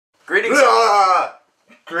Greetings.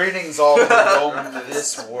 Greetings all who roam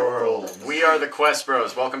this world. We are the Quest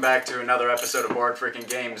Bros. Welcome back to another episode of Board Freaking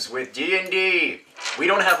Games with D&D. We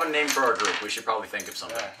don't have a name for our group. We should probably think of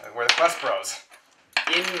something. Yeah, we're the Quest Bros.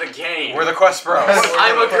 In the game. We're the Quest Bros.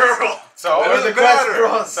 I'm a girl. So We're the Quest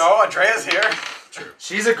Bros. So Andrea's here. True.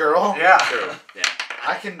 She's a girl. Yeah. True. Yeah.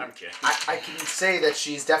 I'm kidding. I can say that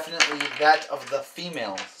she's definitely that of the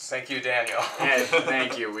females. Thank you, Daniel. Yeah,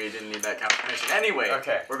 thank you. We didn't need that confirmation. Anyway,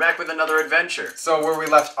 Okay. we're back with another adventure. So where we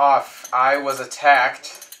left off, I was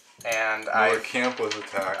attacked, and Our camp was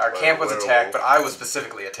attacked. our camp was attacked, but I was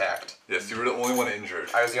specifically attacked. Yes, you were the only one injured.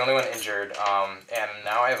 I was the only one injured, and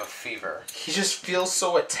now I have a fever. He just feels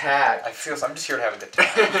so attacked. I'm just here to have a good time.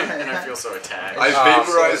 And I feel so attacked. I Oh,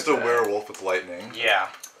 vaporized so a werewolf with lightning. Yeah.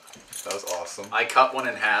 That was awesome. I cut one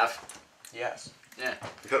in half. Yes. Yeah.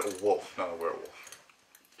 You got a wolf, not a werewolf.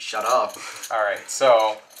 Shut up. All right.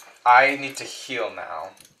 So I need to heal now.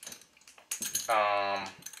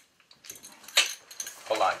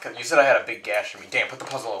 Hold on. 'Cause you said I had a big gash in me. Damn. Put the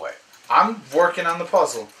puzzle away. I'm working on the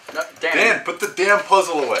puzzle. No, Dan, put the damn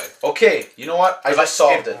puzzle away. Okay, you know what? I just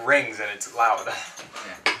solved it. It rings and it's loud.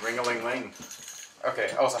 Yeah. Ring-a-ling-ling.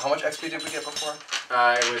 Okay. Oh, so how much XP did we get before?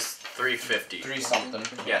 It was 350. 3 something.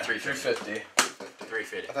 Yeah, 350. 350.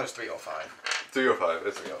 350. I thought it was 305. 305.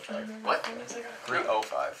 It's 305. What?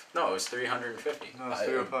 305. No, it was 350. No, it's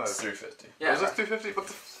 305. It's 350. Yeah. Was it 350? What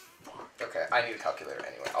the Okay, I need a calculator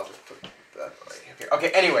anyway. I'll just put that right here. Okay,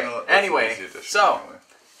 anyway. No, that's Anyway, an easy addition so- anyway.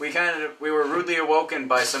 We were rudely awoken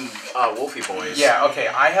by some wolfie boys. Yeah, okay,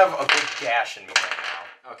 I have a big gash in me right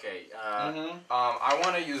now. Okay. I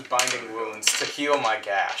want to use Binding Wounds to heal my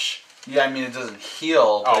gash. Yeah, I mean it doesn't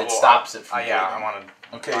heal, but it well, stops it from yeah, bleeding. I want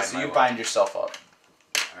to. Okay, so you bind yourself up.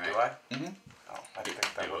 All Do right. I? Mhm. Oh, I do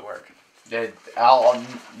think that would work. Yeah,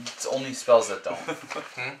 it's only spells that don't.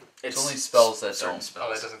 It's only spells that certain don't. spells.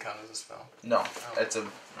 Oh, that doesn't count as a spell. No, it's a.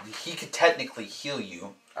 He could technically heal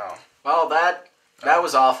you. Oh, Well, that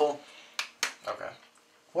was awful. okay.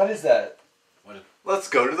 What is that? Let's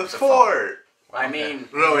go to the It's a fort. I Okay. mean,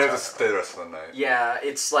 No, we have to stay the rest of the night. yeah,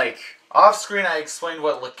 it's like Off screen, I explained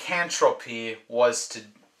what lycanthropy was to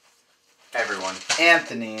everyone.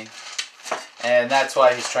 Anthony, and that's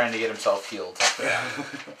why he's trying to get himself healed. Yeah.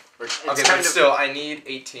 It's Okay, kind but of still, I need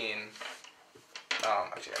 18.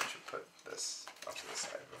 Actually, I should put this up to the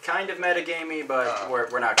side. kind of metagamey, but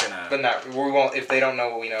we're not gonna. But not, we won't. If they don't know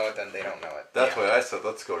what we know it, then they don't know it. That's why I said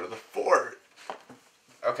let's go to the fort.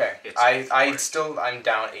 Okay. It's I'm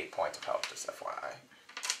down 8 points of health, just FYI.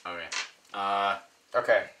 Okay.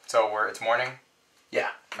 Okay, so it's morning? Yeah.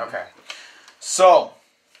 Okay. So,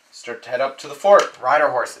 start to head up to the fort. Ride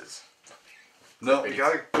our horses. No, you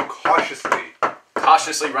gotta go cautiously.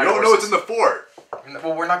 Cautiously ride No, horses. it's in the fort.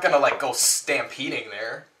 Well, we're not gonna go stampeding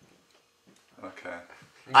there. Okay.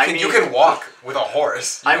 You can walk with a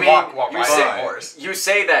horse. You I can mean, walk you riding say- a horse. You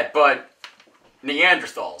say that, but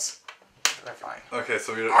Neanderthals. They're fine. Okay,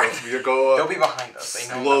 so we go They'll up be behind us. They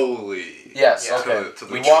know. slowly. Yes. Yeah. Okay. To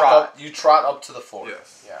the You trot. walk up. You trot up to the fort.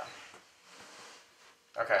 Yes. Yeah.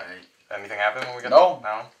 Okay. Anything happen when we get No.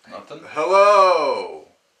 there? No. Nothing. Hello.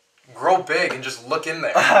 Grow big and just look in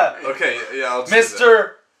there. Okay, yeah, I'll just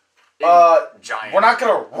Mister, Giant. we're not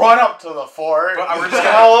gonna run up to the fort. But we're just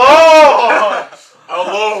Hello.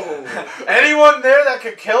 Hello. Anyone there that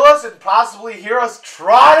could kill us and possibly hear us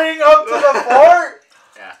trotting up to the fort?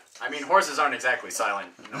 Yeah. I mean, horses aren't exactly silent,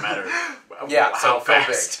 no matter Yeah, how so go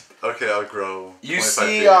fast. Okay, I'll grow. You 25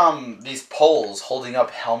 see feet. these poles holding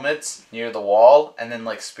up helmets near the wall, and then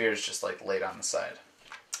like spears just like laid on the side.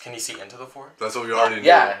 Can you see into the fort? That's what we already knew.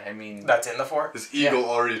 Yeah, I mean, That's in the fort? This eagle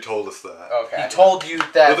already told us that. Okay. he told you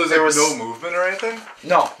that But there's there like was no movement or anything?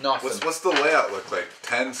 no nothing. What's the layout look like?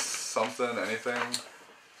 Tense, something, anything?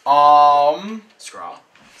 Scraw.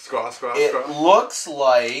 It looks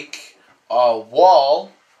like a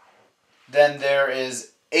wall. Then there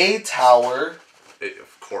is a tower.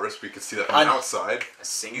 Of course, we could see that from On- the outside. A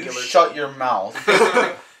singular. You shut your mouth.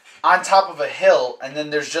 On top of a hill, and then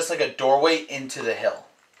there's just like a doorway into the hill.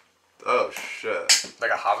 Oh, shit.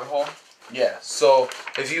 Like a hobbit hole? Yeah, so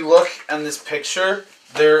if you look in this picture,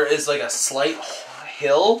 there is like a slight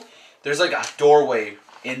hill. There's like a doorway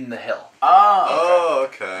in the hill. Oh. Oh,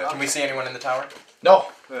 okay. Can we see anyone in the tower? No.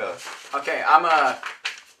 Yeah. Okay. I'm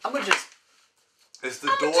gonna just. Is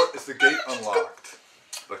the gate unlocked?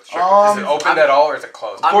 Let's check Is it opened at all or is it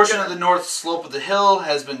closed? A portion of the north slope of the hill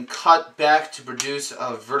has been cut back to produce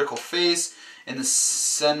a vertical face. In the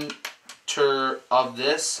center of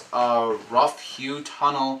this, a rough-hewn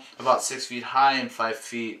tunnel about 6 feet high and 5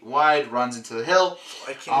 feet wide runs into the hill.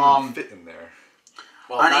 I can't even fit in there.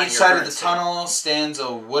 Well, On not each in your side of current the state. tunnel stands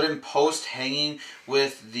a wooden post hanging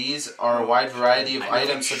with these are a wide variety of I know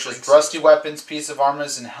items it such as shrinks. rusty weapons, piece of armor,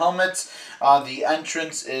 and helmets. The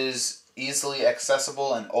entrance is easily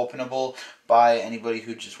accessible and openable by anybody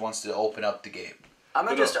who just wants to open up the gate. I'm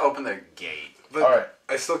gonna just open the gate. But Alright.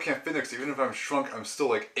 I still can't fit next. Even if I'm shrunk, I'm still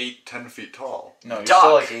like 8-10 feet tall. No, you're Duck.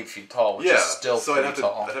 still like 8 feet tall, which Yeah, is still so pretty I'd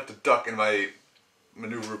tall. have to duck, and my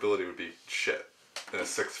maneuverability would be shit in a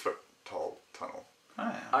 6-foot tall tunnel.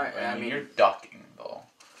 Oh, yeah. I mean- you're ducking though.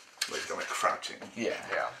 Like I'm like crouching. Yeah.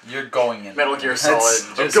 Yeah. You're going in. Metal there. Gear That's- Solid.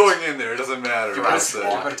 I'm Just- going in there. It doesn't matter. You That's gotta it.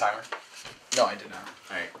 Did you put a timer? No, I did not.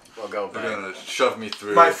 Alright, we'll go They're back. gonna shove me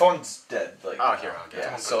through. My phone's dead. Like, Oh, here, okay.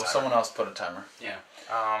 Yeah, Someone put so a timer. someone else put a timer. Yeah.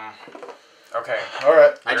 Okay. All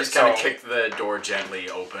right. I just kind of So- kicked the door gently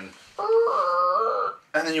open.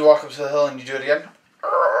 And then you walk up to the hill and you do it again?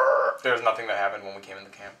 There's nothing that happened when we came in the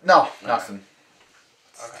camp. No, nothing.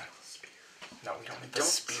 Okay. No, we don't need the Don't-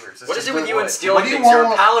 spears. This What is it with you and What stealing do you things? You're a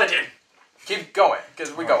want? paladin! Keep going,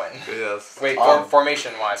 because we go in. Yes. Wait, Um,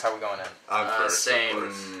 formation-wise, how we going in? I'm first. of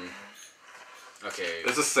course. Same. Okay.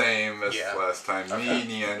 It's the same as Yeah. last time. Me, Okay.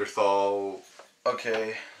 Neanderthal.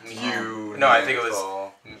 Okay. You. No, I think it was-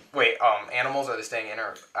 Neanderthal. Wait, animals, are they staying in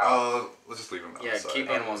or out? Let's just leave them Yeah, outside. keep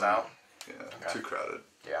Animals out? Yeah, Okay. too crowded.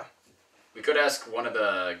 Yeah. We could ask one of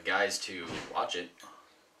the guys to watch it.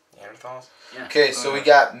 Neanderthals? Yeah. Okay, so we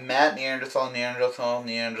got Matt Neanderthal,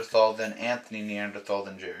 then Anthony Neanderthal,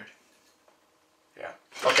 then Jared. Yeah.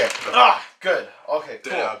 Okay. Good. Okay,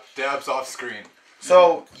 cool. Dabs off screen.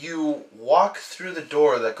 So you walk through the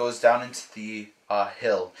door that goes down into the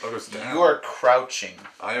hill. Oh, goes down. You are crouching.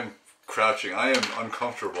 I am crouching. I am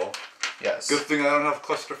uncomfortable. Yes. Good thing I don't have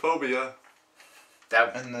claustrophobia.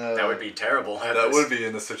 That And the- that would be terrible. That would be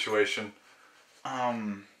in this situation.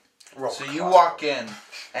 So you walk in,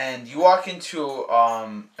 and you walk into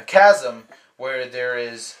a chasm where there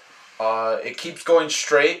is, it keeps going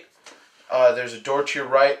straight. There's a door to your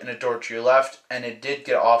right and a door to your left, and it did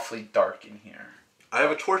get awfully dark in here. I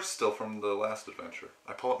have a torch still from the last adventure.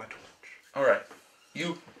 I pull up my torch. All right,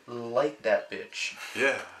 you light that bitch.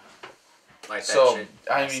 Yeah, Like that So shit.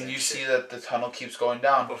 I That mean, you shit. see that the tunnel keeps going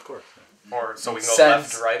down. of course. Or so we can go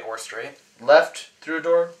Sends- left, right, or straight? Left through a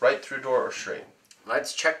door, right through a door, or straight.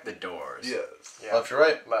 Let's check the doors. Yes. Yeah. Left or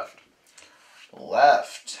right? Left.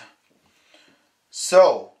 Left.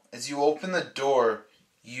 So, as you open the door,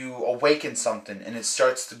 you awaken something, and it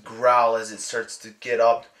starts to growl as it starts to get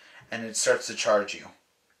up, and it starts to charge you.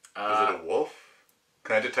 Is it a wolf?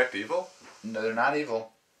 Can I detect evil? No, they're not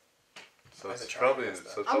evil. So Why it's is it probably. charging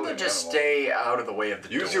us So it's I'm probably gonna an just animal. stay out of the way of the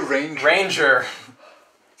Use door. your range. Ranger!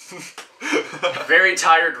 Very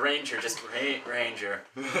tired ranger, just ranger.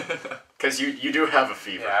 Because you do have a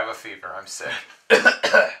fever. Yeah, I have a fever. I'm sick.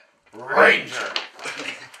 Ranger.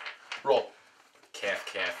 Roll.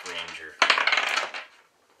 Calf ranger.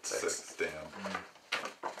 6.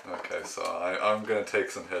 Damn. Okay, so I'm gonna take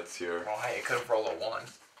some hits here. Well, hey, it could have rolled a 1.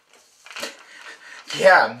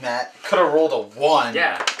 Yeah, Matt. Could have rolled a 1.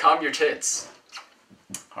 Yeah, calm your tits.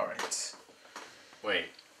 Alright. Wait.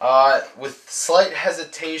 With slight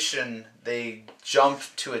hesitation, they jump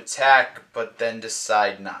to attack, but then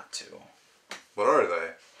decide not to. What are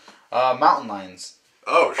they? Mountain lions.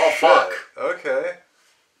 Oh, Oh, shit. fuck. Okay.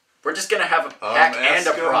 We're just gonna have a pack and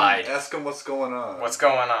a pride. Ask him what's going on. What's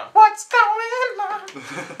going on? What's going on?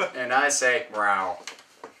 And I say, wow.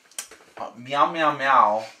 Meow, meow,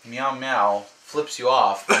 meow. Meow, meow. Flips you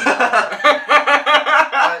off.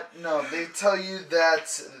 No, they tell you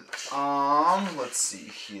that, let's see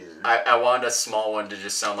here. I want a small one to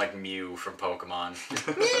just sound like Mew from Pokemon.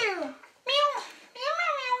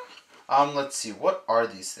 Let's see, what are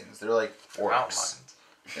these things? They're like Mountain orcs. lions.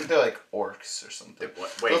 I think they're like orcs or something. They'll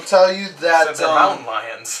Wait, tell you that, Said they're mountain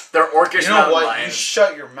lions. they're orcish you know mountain what, you lions.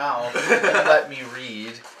 shut your mouth and let me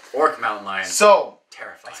read. Orc mountain lions. So,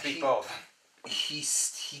 Terrifying. Speak both.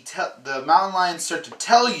 the mountain lions start to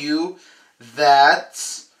tell you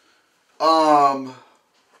that,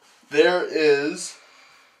 there is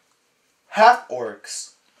half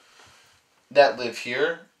orcs that live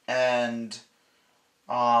here, and,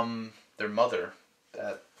 their mother,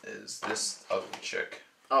 that is this ugly chick,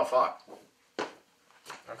 Oh, fuck.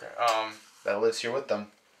 Okay, that lives here with them.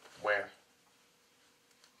 where?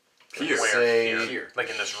 Here. Where? Say- Here. Like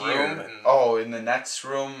in this Here. room? And Oh, in the next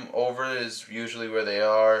room over is usually where they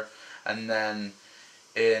are, and then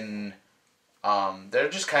in, they're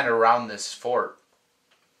just kind of around this fort.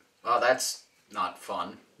 Oh, that's not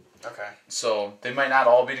fun. Okay. So they might not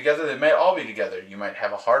all be together. They might all be together. You might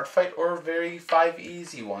have a hard fight or 5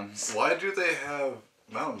 easy ones. Why do they have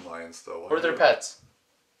mountain lions though? Why Or their do- pets.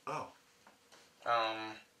 Oh.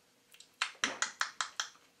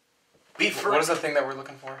 Be free. What is the thing that we're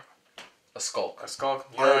looking for? A skulk. A skulk?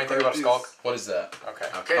 You know anything about a skulk? What is that? Okay.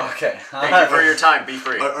 Okay. Okay. Thank you for your time. Be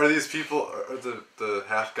free. Are these people? Are the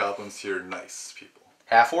half goblins here nice people?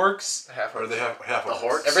 Half orcs? Half Or are they half The orcs?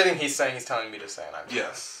 horcs? Everything he's saying, he's telling me to say, and I'm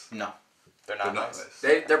Yes. No. They're They're not not nice.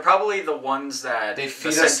 nice. They're probably the ones that They the feed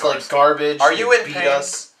us centaurs like garbage. Are you they in beat pain?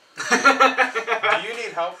 us. Do you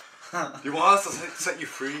need help? You want us to set you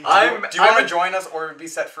free? Do you want I'm to join us or be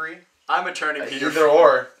set free? I'm a turning Peter. Either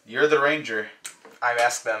or. You're the ranger. I've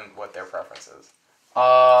asked them what their preference is.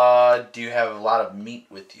 Do you have a lot of meat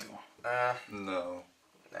with you? No.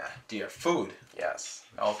 Nah. Do you have food? Yes.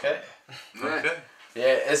 Okay. Okay.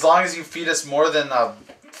 Yeah, as long as you feed us more than a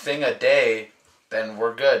thing a day, then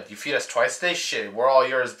we're good. You feed us twice a day? Shit, we're all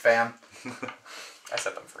yours, fam. I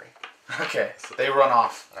set them free. Okay, they run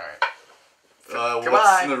off. Alright.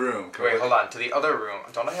 What's in the room? Wait, hold on. To the other room.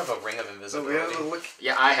 Don't I have a ring of So invisibility? we have to look.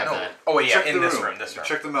 Yeah, I have No. that. Oh, wait, yeah, Check in the this room. This room.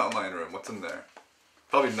 Check the mountain lion room. What's in there?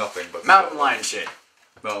 Probably nothing, but Mountain still. lion shit.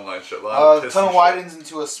 Mountain lion shit. A lot of The piss tunnel and widens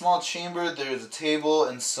into a small chamber. There's a table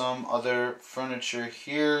and some other furniture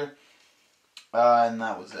here. And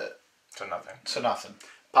that was it. So nothing. So nothing.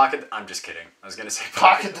 Pocket. I'm just kidding. I was gonna say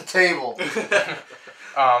Pocket the table.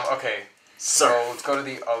 Okay. Sir. So let's go to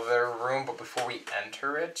the other room, but before we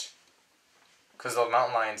enter it, because the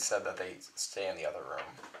mountain lion said that they stay in the other room.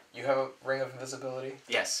 You have a ring of invisibility?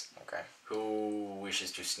 Yes. Okay. Who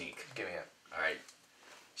wishes to sneak? Give me it. All right.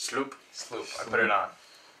 Sloop. Sloop. I put it on.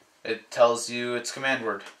 It tells you its command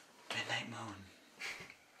word. Midnight moon.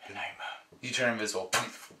 Midnight moon. You turn invisible.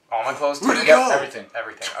 All my clothes? Where'd it Yep, go? everything.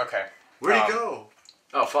 Everything. Okay. Where'd he go?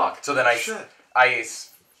 Oh fuck. So then I Shit.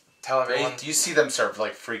 tell everyone. You see them start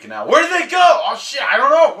like freaking out. Where did they go? Oh shit! I don't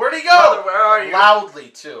know. Where'd he Brother, go? where are you? Loudly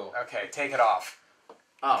too. Okay, take it off.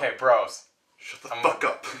 Oh. Okay, bros. Shut the fuck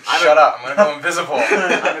up. Shut up. I'm gonna go invisible.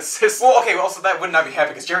 I'm assisting. Well, okay, well, so that would not be happy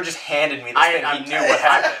because Jared just handed me this thing. He knew what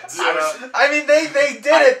happens. I mean, they did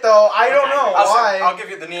it though. I don't know why. I'll give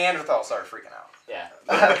you the Neanderthal started freaking out. Yeah.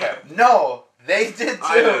 Okay. No, they did too.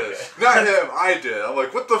 I did. Not him. I did. I'm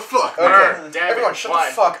like, what the fuck? Okay. Damn Everyone, it. shut Why?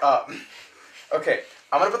 the fuck up. Okay,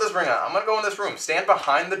 I'm gonna put this ring on. I'm gonna go in this room. Stand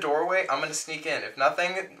behind the doorway. I'm gonna sneak in. If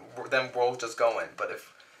nothing, then we'll just go in. But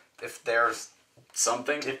if there's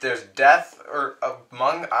Something. death or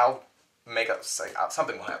among, I'll make up. Say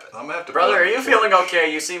something will happen. I'm gonna have to. Brother, put are on you the feeling torch.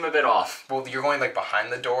 okay? You seem a bit off. Well, you're going like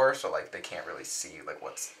behind the door, so like they can't really see like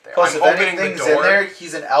what's there. Plus, I'm if opening the anything's door. in there,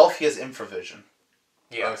 he's an elf. He has infravision.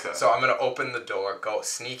 Yeah. Okay. So I'm gonna open the door, go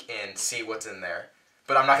sneak in, see what's in there,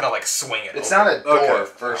 but I'm not gonna like swing it. It's open. not a door.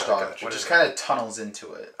 Okay. First Okay, off, gotcha. it just kind of tunnels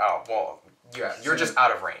into it. Oh well, yeah. You're just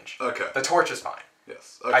out of range. Okay. The torch is fine.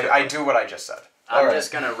 Yes. Okay. I do what I just said. I'm Alright.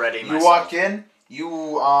 just gonna ready You myself. walk in. You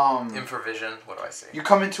Infravision. What do I see? You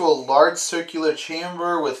come into a large circular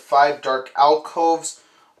chamber with 5 dark alcoves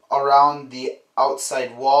around the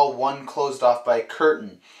outside wall, one closed off by a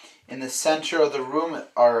curtain. In the center of the room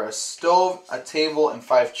are a stove, a table, and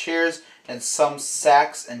 5 chairs, and some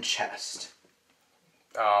sacks and chest.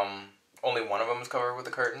 Only one of them is covered with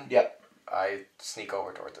a curtain. Yep. I sneak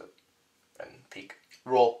over towards it and peek.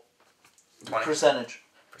 Roll. 20 Percentage.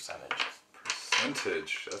 percentage.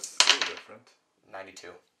 Percentage. That's a little different. 92.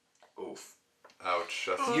 Oof. Ouch.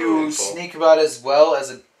 That's You painful. sneak about as well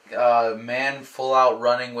as a man full out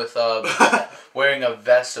running with wearing a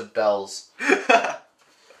vest of bells.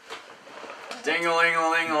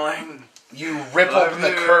 Ding-a-ling-a-ling-a-ling. You rip I'm open the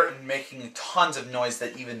here. curtain, making tons of noise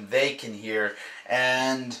that even they can hear,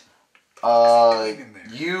 and in there?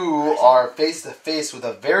 you are face to face with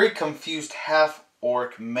a very confused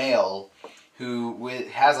half-orc male who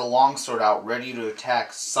has a longsword out ready to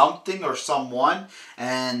attack something or someone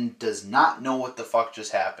and does not know what the fuck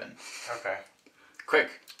just happened. Okay. Quick.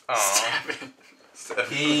 Aw. Stab it.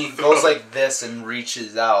 He goes like this and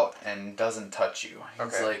reaches out and doesn't touch you.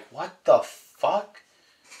 He's Okay. like, what the fuck?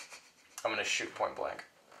 I'm gonna shoot point blank.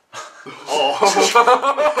 Oh.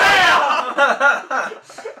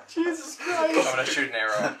 Jesus I'm Christ. gonna shoot an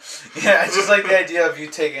arrow. Yeah, I just like the idea of you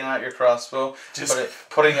taking out your crossbow, Just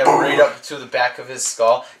putting it right up to the back of his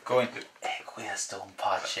skull, going, questo un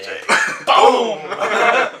pace. Boom!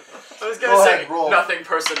 I was gonna Go say, ahead, roll. nothing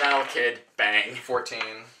personnel, kid. Bang. 14.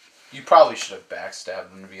 You probably should have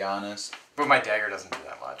backstabbed him, to be honest. But my dagger doesn't do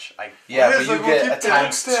that much. Yeah, Why but is you everyone get a keep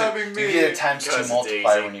times 2. backstabbing You me? get a times 2 Because it's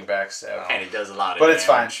multiplier easy. when you backstab. And he does a lot of But it's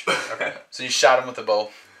fine. damage. Okay. So you shot him with a bow.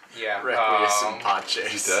 Yeah. Requiescent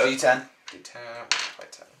He's paces. dead. D10. D10 by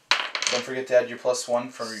 10. Don't forget to add your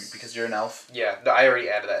 +1 because you're an elf. Yeah, no, I already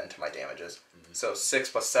added that into my damages. So 6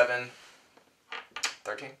 plus 7.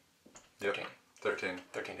 13? Yep. 13. 13.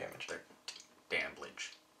 13 damage.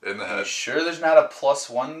 Damage. In the Are you head. sure there's not a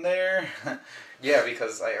 +1 there? Yeah,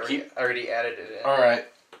 because I already added it in. Alright.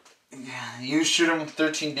 You shoot him with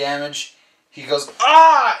 13 damage. He goes,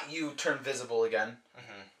 ah! You turn visible again.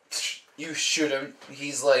 You shoot him.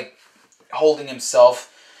 He's like holding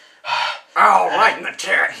himself. Oh, right in the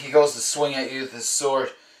chair. He goes to swing at you with his sword.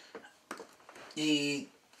 He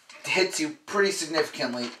hits you pretty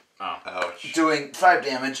significantly, Oh. Ouch. doing 5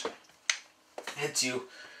 damage. Hits you.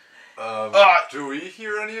 Do we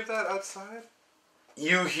hear any of that outside?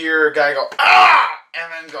 You hear a guy go, ah!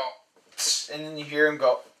 And then go, and then you hear him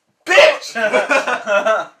go, bitch!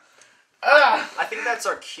 Ah! I think that's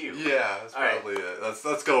our cue. Yeah, that's All right. probably it.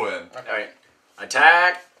 Let's go in. Alright.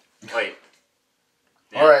 Attack. Wait.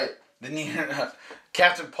 Yeah. Alright. Then you hear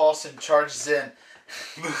Captain Paulson charges in.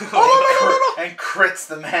 And crits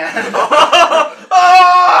the man.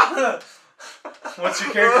 Ah! What's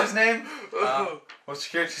your character's name?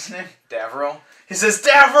 What's your character's name? Davro. He says,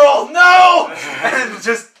 Davril, no! And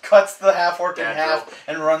just cuts the half-orc in Davril. half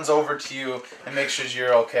and runs over to you and makes sure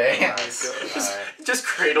you're okay. Just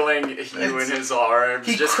cradling you in his arms.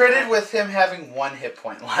 He just critted with him having 1 hit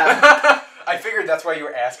point left. I figured that's why you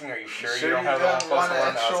were asking. Are you sure, Sure you don't you have the got 1+1? one I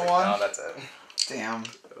was extra like, one? No, that's it. Damn.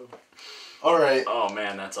 Alright. Oh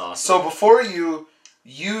man, that's awesome. So before you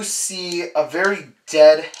see a very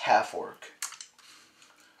dead half-orc.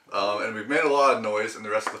 And we've made a lot of noise, and the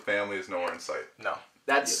rest of the family is nowhere in sight. No,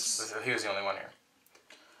 that's he was the only one here.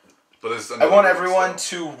 But there's I another want room everyone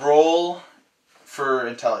still. to roll for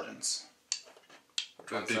intelligence.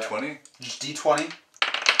 D20? Just D20.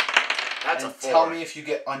 that's And a 4. tell me if you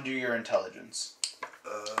get under your intelligence.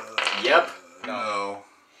 Yep. No.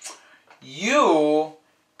 You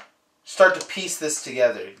start to piece this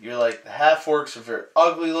together. You're like, the half-orcs are very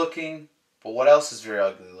ugly looking, but what else is very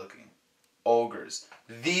ugly looking? Ogres.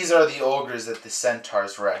 These are the ogres that the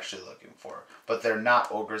centaurs were actually looking for. But they're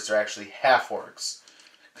not ogres, they're actually half-orcs.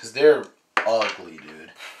 Because they're ugly,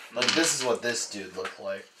 dude. Like, this is what this dude looked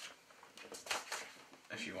like.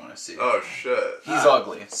 If you want to see. Oh, shit. He's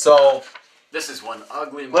ugly. So, This is one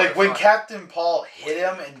ugly like, when motherfucker. Captain Paul hit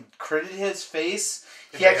him and critted his face,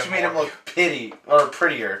 he made actually him made him more- look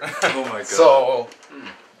prettier. Oh, my God. So,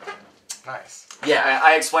 Nice. yeah.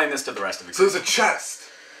 I explained this to the rest of the So group. there's a chest.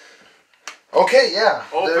 Okay, yeah.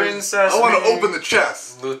 Open There's- sesame. I want to open the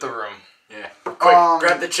chest. Loot the room. Yeah. Quick,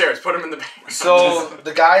 grab the chairs, put them in the bag. So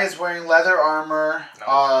the guy is wearing leather armor,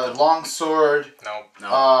 No. long sword. No.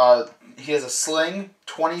 No. He has a sling,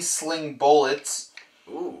 20 sling bullets,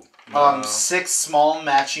 Ooh. 6 small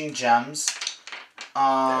matching gems.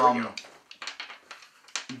 There we go.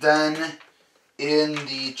 Then in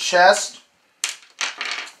the chest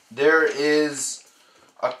there is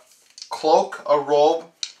a cloak, a robe,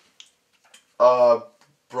 a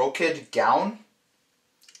brocade gown,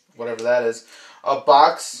 whatever that is, a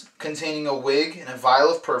box containing a wig and a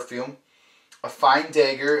vial of perfume, a fine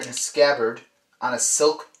dagger and a scabbard on a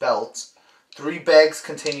silk belt, 3 bags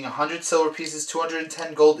containing 100 silver pieces,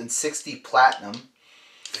 210 gold, and 60 platinum,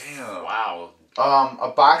 Damn. Wow. a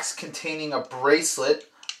box containing a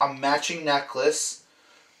bracelet, a matching necklace,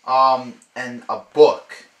 and a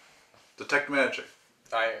book. Detect magic.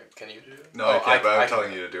 Can you do it? No, I can't, but I'm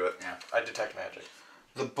telling you to do it. I detect magic.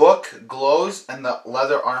 The book glows, and the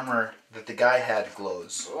leather armor that the guy had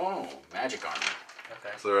glows. Oh, magic armor.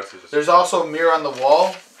 Okay. So the rest is just... There's also a mirror on the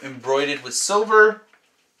wall, embroidered with silver,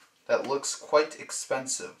 that looks quite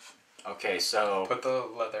expensive. Okay, so Put the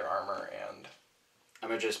leather armor and... I'm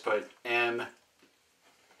gonna just put M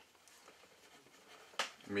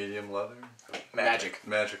Medium leather? magic.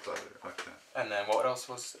 Magic leather. Okay. And then what else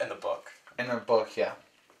was in the book? In a book, yeah.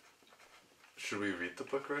 Should we read the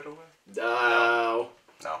book right away? No.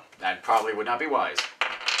 No. That probably would not be wise.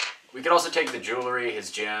 We could also take the jewelry, his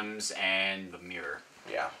gems, and the mirror.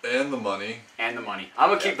 Yeah. And the money. And the money. I'm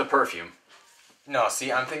gonna keep the perfume. No,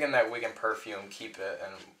 see, I'm thinking that wig and perfume, keep it,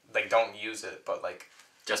 and, like, don't use it, but, like,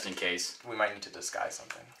 Just in case. we might need to disguise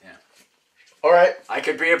something. Alright. I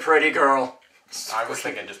could be a pretty girl. I was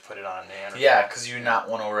thinking just put it on Nan. Yeah, because you're not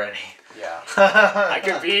one already. Yeah. I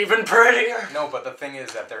could be even prettier. No, but the thing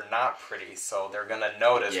is that they're not pretty, so they're gonna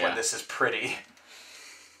notice Yeah. when this is pretty.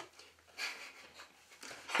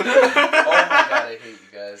 Oh my god, I hate you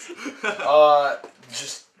guys.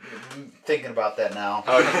 Just thinking about that now.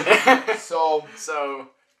 Okay. So, So,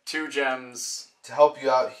 2 gems. to help you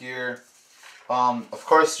out here, of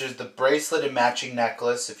course, there's the bracelet and matching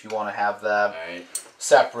necklace if you want to have that Alright.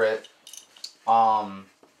 separate.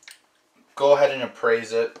 Go ahead and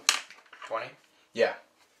appraise it. 20? Yeah.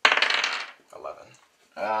 11.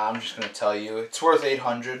 I'm just gonna tell you, it's worth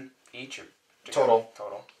 800 Each or total.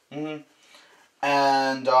 Total.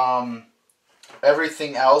 And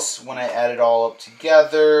everything else, when I add it all up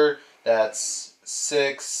together, that's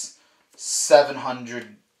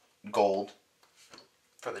 700 gold.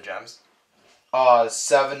 For the gems?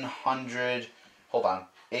 700, hold on,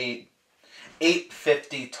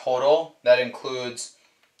 850 total. That includes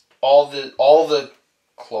all the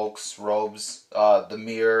cloaks, robes, the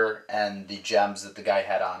mirror, and the gems that the guy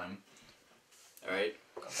had on him. Alright.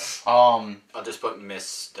 I'll just put miss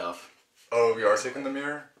stuff. Oh, we are taking the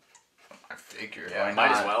mirror? I figured. Yeah, why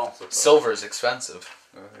Might not? as well. Silver is expensive.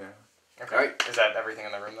 Oh, yeah. Okay. Alright. Is that everything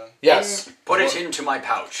in the room then? Yes. Put it into my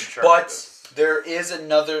pouch. Sure. But there is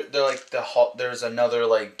another. There's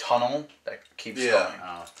another tunnel that keeps Yeah. going.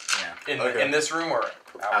 Oh, yeah. In this room or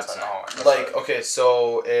outside Outside. the hallway? Like, okay,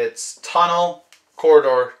 so it's tunnel,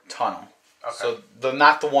 corridor, tunnel. Okay. So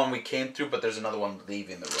not the one we came through, but there's another one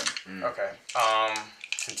leaving the room. Okay.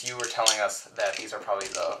 Since you were telling us that these are probably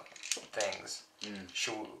the things,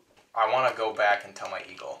 I want to go back and tell my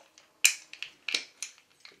eagle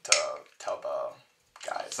to tell the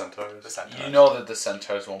guys. Centaurs? The centaurs. You know that the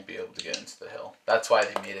centaurs won't be able to get into the hill. That's why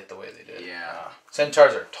they made it the way they did. Yeah.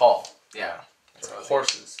 Centaurs are tall. Yeah. They're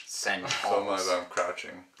horses. Centaurs. So am I, I'm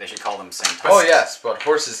crouching. They should call them centaurs. Oh yes, but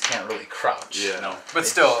horses can't really crouch. Yeah. No. But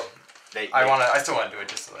still, They I still want to do it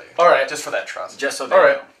just like. All right. Just for that trust. Just so they All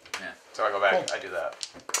right. know. Yeah. So I go back. Cool. I do that.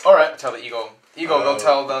 All right. I tell the eagle. Eagle, go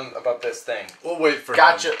tell them about this thing. We'll wait for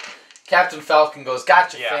Gotcha. him. Captain Falcon goes,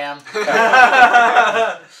 gotcha, Yeah. fam.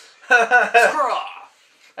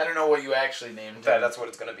 I don't know what you actually named him. That's what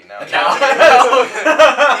it's gonna be now. Now.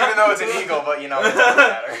 Even though it's an eagle, but it doesn't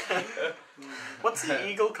matter. What's the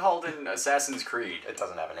eagle called in Assassin's Creed? It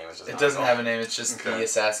doesn't have a name. It's just It an doesn't eagle. have a name. It's just the Okay.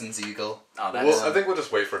 Assassin's Eagle. Oh, that's... Well, I think we'll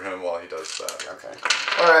just wait for him while he does that. Okay.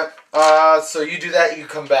 All right. So you do that. You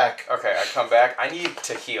come back. Okay, I come back. I need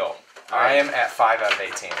to heal. Alright. I am at 5 out of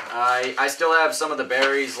 18. I still have some of the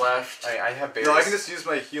berries left. I have berries. No, I can just use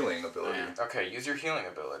my healing ability. Yeah. Okay, use your healing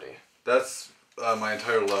ability. That's my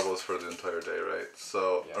entire level is for the entire day, right?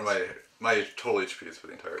 So, or Yes. my total HP is for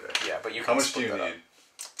the entire day. Yeah, but you How can much do split you that need? up.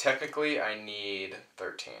 Technically, I need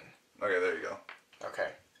 13. Okay, there you go. Okay.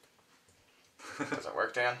 Does it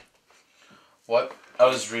work, Dan? What? I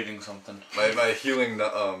was reading something. My healing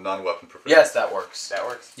non-weapon proficiency. Yes, that works. That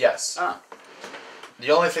works? Yes. Ah,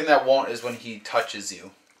 The only thing that won't is when he touches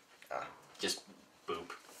you. just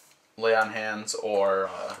boop. Lay on hands or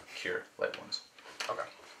cure light ones. Okay.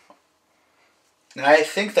 And I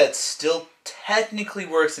think that still technically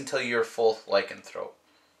works until you're full lycanthrope.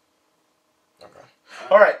 Okay.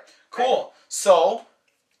 All right. Cool. So,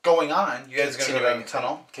 going on, you guys are gonna go down the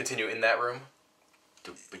tunnel. Continue in that room?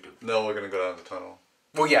 Doop-a-doop. No, we're gonna go down the tunnel.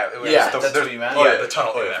 Well, yeah. Yeah, that's what you meant. Yeah, the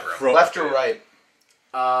tunnel in that room. Left or right?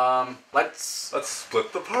 Let's... Let's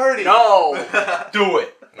split the party. No! Do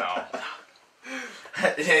it. No.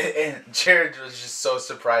 And Jared was just so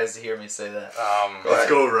surprised to hear me say that. Let's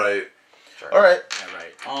go right. Sure. All right. Yeah,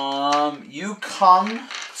 right. You come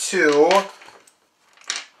to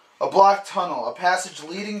a blocked tunnel. A passage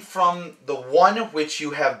leading from the one which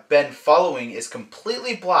you have been following is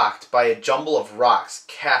completely blocked by a jumble of rocks,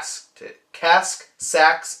 cask,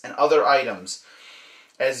 sacks, and other items.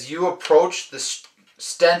 As you approach, the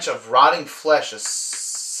stench of rotting flesh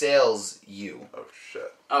assails you. Oh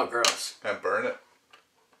shit. Oh, gross. Can I burn it?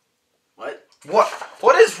 What?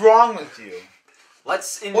 What is wrong with you?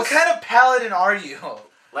 Let's... What kind of paladin are you?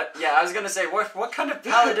 Yeah, I was gonna say, what kind of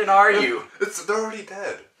paladin are you? They're already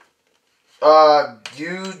dead.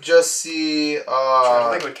 You just see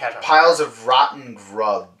Something would catch on piles of rotten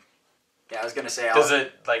grub. Yeah, I was gonna say... Does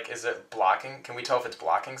it, is it blocking? Can we tell if it's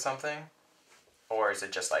blocking something? Or is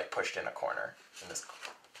it just, pushed in a corner? In this...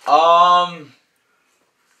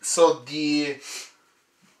 So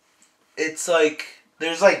it's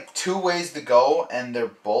there's two ways to go, and they're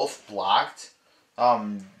both blocked.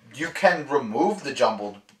 You can remove the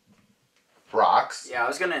jumbled rocks. Yeah, I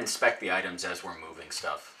was gonna inspect the items as we're moving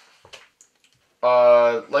stuff.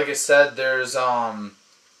 Like I said,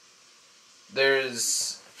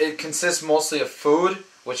 it consists mostly of food,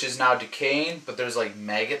 which is now decaying, but there's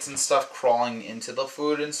maggots and stuff crawling into the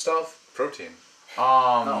food and stuff. Protein.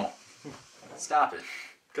 No. Stop it.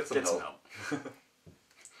 Get some Get some help. help.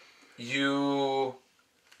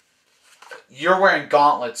 You're wearing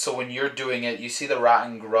gauntlets, so when you're doing it, you see the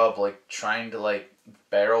rotten grub trying to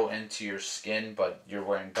burrow into your skin, but you're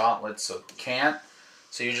wearing gauntlets, so it can't.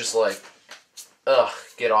 So you're just ugh,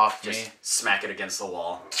 get off me. Just smack it against the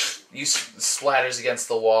wall. You splatters against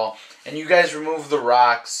the wall, and you guys remove the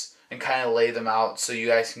rocks and kind of lay them out so you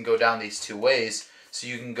guys can go down these two ways. So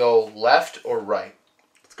you can go left or right.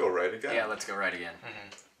 Let's go right again. Yeah, let's go right again.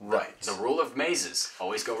 Right. The rule of mazes,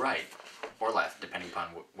 always go right. Or left, depending upon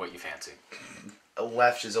what you fancy.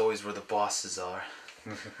 Left is always where the bosses are.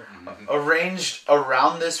 Arranged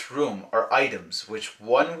around this room are items which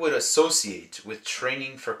one would associate with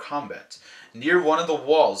training for combat. Near one of the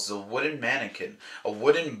walls is a wooden mannequin, a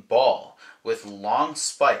wooden ball with long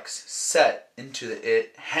spikes set into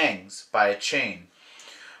it hangs by a chain.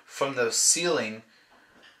 From the ceiling,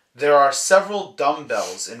 there are several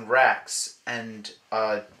dumbbells in racks and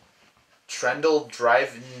a trundle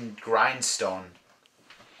driving grindstone.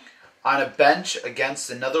 On a bench against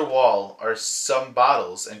another wall are some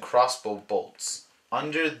bottles and crossbow bolts.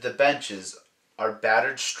 Under the benches are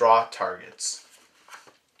battered straw targets.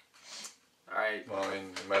 Alright. Well, I mean,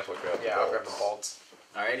 you might as well grab the Yeah, I'll grab the bolts.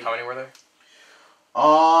 Alrighty. How many were there?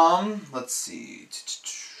 Let's see.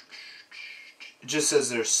 It just says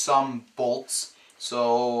there's some bolts.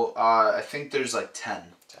 So, I think there's like 10.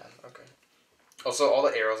 10, okay. Also, all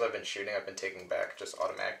the arrows I've been shooting, I've been taking back just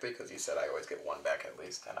automatically because he said I always get one back at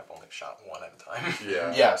least, and I've only shot one at a time.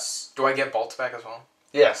 Yeah. Yes. Do I get bolts back as well?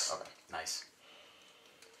 Yes. Okay. Nice.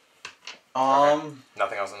 Okay.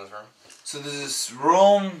 Nothing else in this room? So this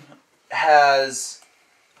room has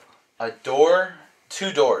a door,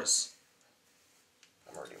 2 doors.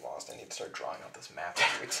 I'm already lost. I need to start drawing out this map.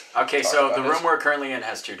 Okay, so the room we're currently in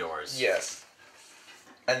has 2 doors. Yes.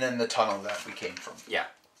 And then the tunnel that we came from. Yeah.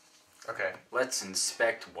 Okay. Let's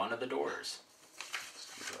inspect one of the doors.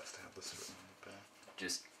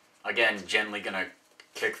 Just, again, gently gonna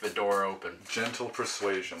kick the door open. Gentle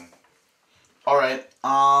persuasion. Alright,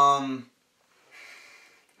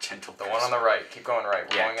 Gentle The one on the right. Keep going right.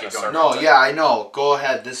 We're Yeah, going in keep a going. circle. No, yeah, I know. Go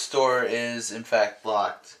ahead. This door is, in fact,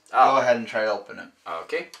 locked. Oh. Go ahead and try to open it.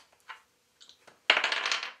 Okay.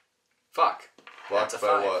 Fuck. Blocked That's a by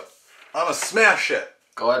 5. what? I'm gonna smash it!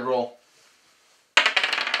 Go ahead, roll.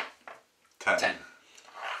 10.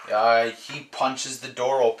 Yeah, he punches the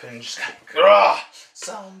door open and just like,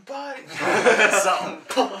 somebody.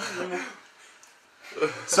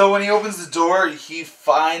 So when he opens the door, he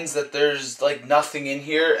finds that there's like nothing in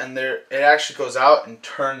here, and it actually goes out and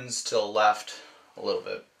turns to the left a little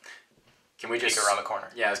bit. Can we just Peek around the corner.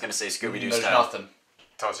 Yeah, I was gonna say Scooby-Doo There's style. nothing.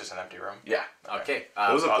 So it's just an empty room. Yeah, Okay.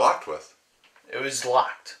 What was it blocked with? it was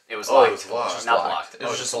locked. It was Oh, locked. it was locked. Just Not locked. blocked. It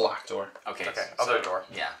was just a locked door. Okay. Okay, other door.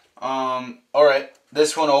 Yeah. Alright.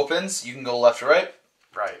 This one opens. You can go left or right.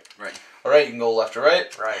 Right. Right. Alright, you can go left or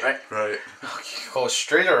right. Right. Right. Right. Okay, go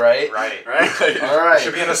straight or right. Right. Right. Alright.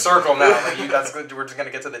 Should be in a circle now. Like that's good. We're just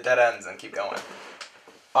gonna get to the dead ends and keep going.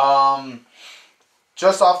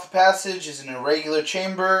 Just off the passage is an irregular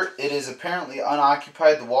chamber. It is apparently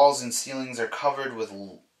unoccupied. The walls and ceilings are covered with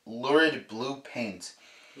lurid blue paint,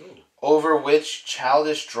 over which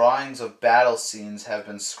childish drawings of battle scenes have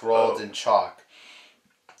been scrawled in chalk.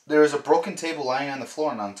 There is a broken table lying on the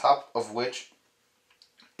floor, and on top of which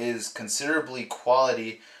is considerably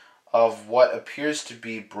quality of what appears to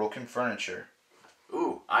be broken furniture.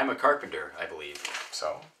 Ooh, I'm a carpenter, I believe.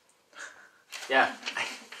 So. Yeah.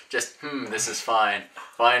 Just, this is fine.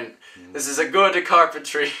 Fine. This is a good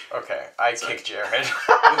carpentry. Okay, I kick Jared.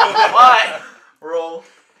 Why? Roll.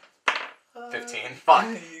 15. Fuck.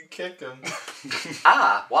 You kick him.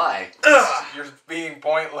 Why? You're being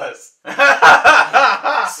pointless.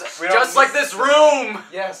 Just like this room!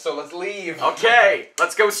 Yeah, so let's leave. Okay,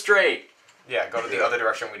 let's go straight. Yeah, go to the other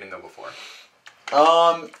direction we didn't know before.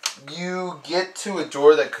 You get to a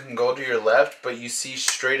door that can go to your left, but you see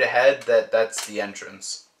straight ahead that's the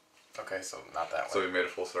entrance. Okay, so not that So way. we made a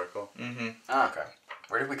full circle. Mm-hmm. Okay.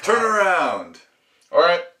 Where did we come Turn out? around!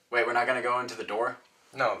 Alright. Wait, we're not gonna go into the door?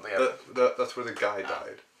 No, yeah. That's where the guy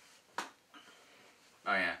died.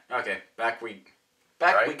 Oh yeah. Okay. Back we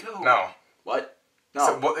right? go. No. What?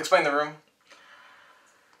 No. So, explain the room.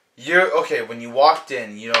 You're okay. When you walked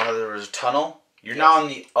in, you know how there was a tunnel. You're now on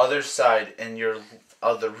the other side, in your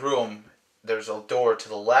of the room. There's a door to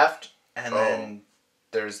the left, and then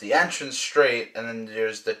there's the entrance straight, and then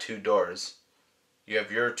there's the 2 doors. You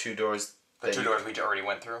have your 2 doors. The 2 doors we already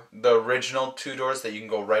went through. The original 2 doors that you can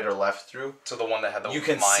go right or left through. So the one that had the You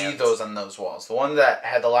can lions. see those on those walls. The one that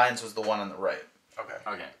had the lions was the one on the right. Okay.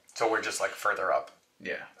 Okay. So we're just like further up.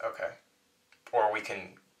 Yeah. Okay. Or we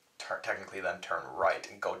can technically then turn right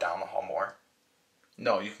and go down the hall more.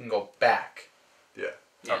 No, you can go back. Yeah.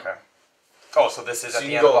 Yeah. Okay. Oh, so this is So at you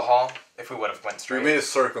the can end of go- the hall? If we would have went We straight. made a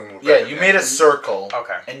circle. And Yeah, you made a circle.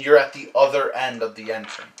 Okay. And you're at the other end of the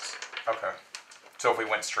entrance. Okay. So if we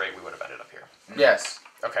went straight, we would have ended up here. Yes.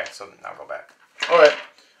 Okay, so now go back. Alright.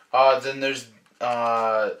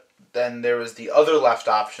 Then there was the other left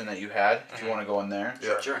option that you had, if you want to go in there.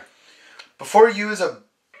 Yeah. Sure. Before you is a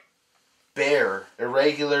bare,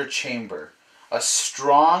 irregular chamber.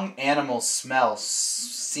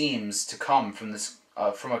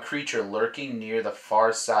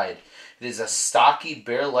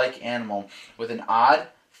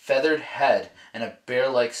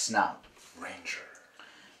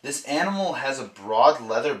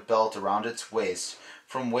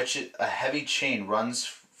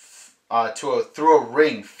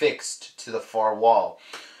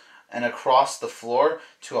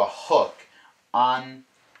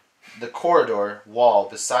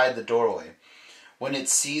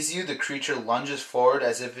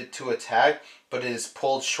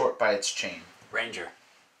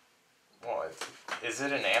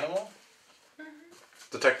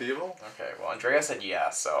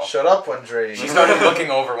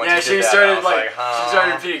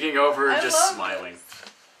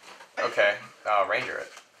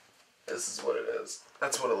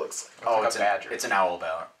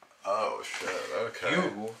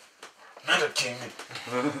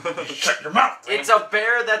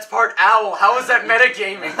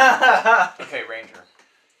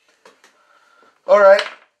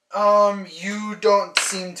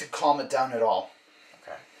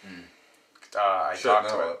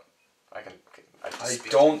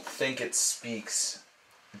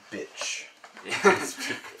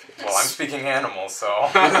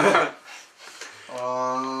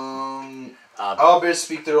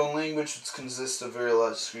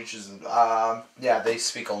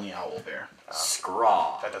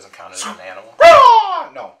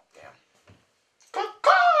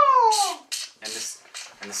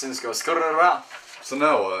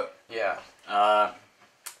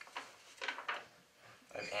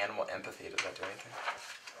 animal empathy. Does that do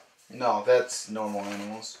anything? No, that's normal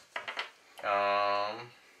animals.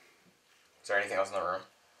 Is there anything else in the room?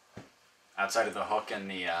 Outside of the hook and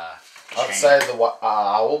the Outside the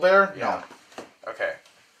owl bear? Yeah. Okay.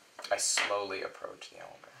 I slowly approach the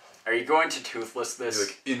owl bear. Are you going to toothless this? You're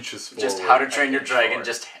like inches forward. Just How to Train I Your inch Dragon, forward.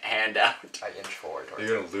 just hand out. I inch forward towards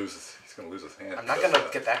You're gonna lose. He's gonna lose his hand. I'm not because gonna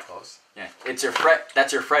of get that close. Yeah, it's your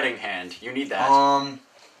That's your fretting hand. You need that.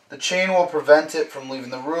 The chain will prevent it from leaving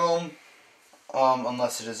the room,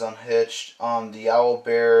 unless it is unhitched. The owl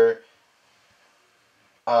bear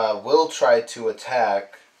will try to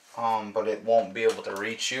attack, but it won't be able to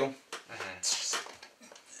reach you. Mm-hmm. It's just,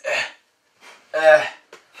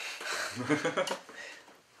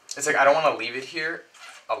 It's like I don't want to leave it here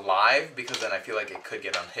alive because then I feel like it could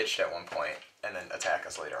get unhitched at one point and then attack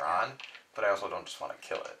us later on. But I also don't just want to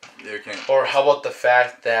kill it. You can't. Or how about the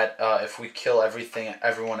fact that if we kill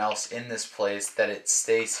everyone else in this place, that it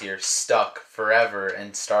stays here stuck forever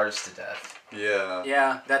and starves to death. Yeah.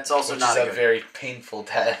 Yeah, that's also Which not is a good. very painful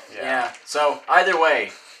death. Yeah. So either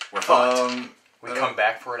way, we're fucked. We come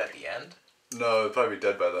back for it at the end? No, it'd probably be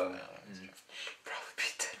dead by then. Probably be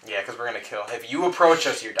dead. Yeah, because we're going to kill. If you approach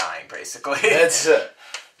us, you're dying, basically. That's it.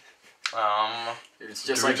 It's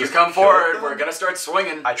just Do we like you just come kill it forward, then? we're gonna start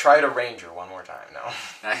swinging. I tried a ranger one more time, no.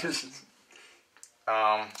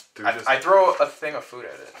 I throw a thing of food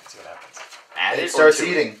at it and see what happens. Add It or starts to it?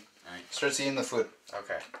 eating. Right. Starts eating the food.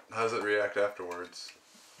 Okay. How does it react afterwards?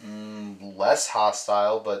 Less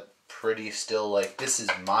hostile, but pretty still like, this is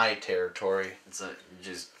my territory. It's you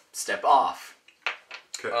just step off.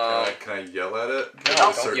 Can I yell at it? Can I No,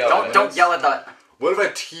 assert don't yell at dominance? Don't yell at that. What if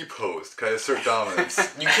I T-posed? Can I assert dominance?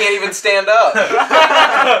 You can't even stand up.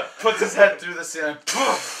 Puts his head through the ceiling.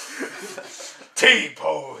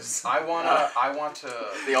 T-pose. I want to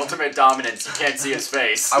The ultimate dominance. You can't see his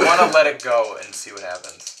face. I want to let it go and see what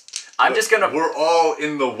happens. I'm just gonna. We're all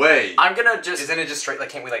in the way. I'm gonna just. Isn't it just straight? Like,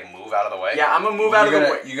 can't we like move out of the way? Yeah, I'm gonna move out of the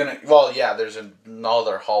way. You're gonna. Well, yeah. There's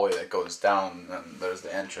another hallway that goes down, and there's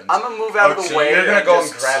the entrance. I'm gonna move out of the so way. you're gonna go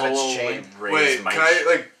just and grab its slowly chain? raise Wait, my can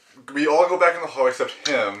I we all go back in the hall except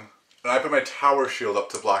him, and I put my tower shield up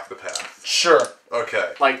to block the path. Sure.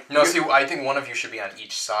 Okay. No, see, I think one of you should be on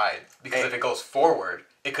each side because if it goes forward,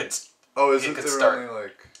 it could, Oh, isn't could there start. only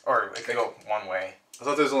like? or it could go one way. I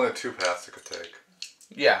thought there's only 2 paths it could take.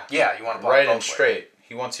 Yeah. Yeah, you want to block Right both and straight.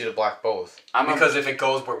 He wants you to block both. Because if it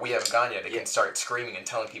goes where we haven't gone yet, it can start screaming and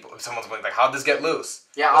telling people. If someone's like, "How'd this get loose?"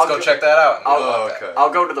 Yeah, Let's go check that out. And we'll block that. okay. I'll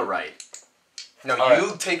go to the right. No, All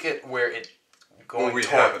you take it where it going Where we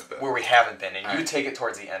toward, haven't been. where we haven't been, and you Alright. take it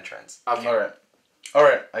towards the entrance. Okay. All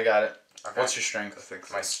right. I got it. Okay. What's your I strength? think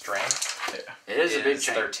so. My strength It is a big is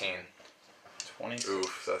change. 13. 20.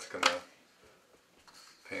 Oof, that's gonna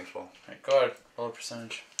painful. Alright, go ahead. Roll a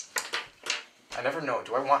percentage. I never know.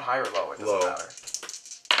 Do I want high or low? It doesn't Low. matter.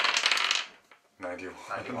 91.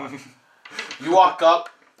 91. You walk up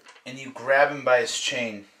and you grab him by his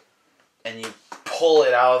chain and you pull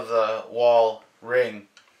it out of the wall ring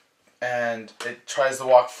and it tries to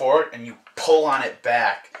walk forward and you pull on it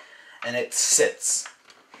back, and it sits.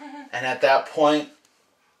 And at that point,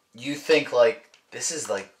 you think, like, this is,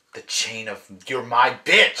 like, the chain of, you're my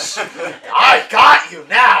bitch. I got you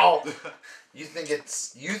now. You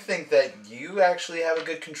think that you actually have a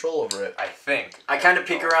good control over it. I think. I kind of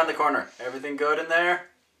peek around the corner. Everything good in there?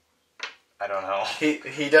 I don't know.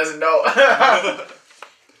 He doesn't know.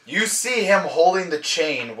 You see him holding the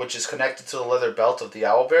chain, which is connected to the leather belt of the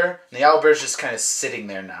owlbear, and the owlbear's just kind of sitting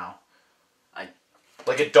there now.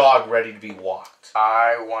 Like a dog ready to be walked.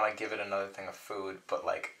 I want to give it another thing of food, but,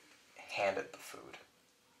 like, hand it the food.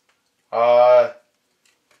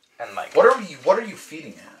 And, like... What are you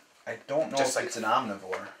feeding it? I don't know Just, if it's an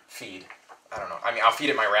omnivore. Feed. I don't know. I mean, I'll feed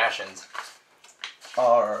it my rations.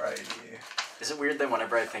 Alrighty. Is it weird that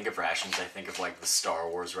whenever I think of rations, I think of, like, the Star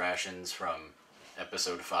Wars rations from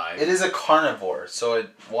Episode 5? It is a carnivore, so it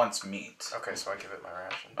wants meat. Okay, so I give it my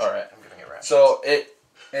rations. Alright. I'm giving it rations. So it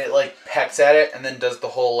like pecks at it and then does the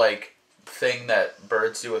whole like thing that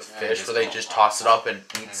birds do with fish where they just toss it up and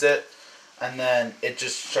eats it, and then it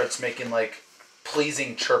just starts making like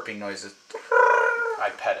pleasing chirping noises.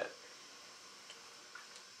 I pet it.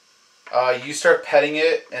 You start petting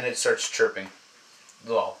it and it starts chirping.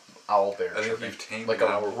 Well, owlbear I think chirping. you've tamed Like an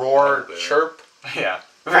a owl roar bear. chirp. Yeah.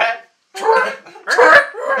 Alright.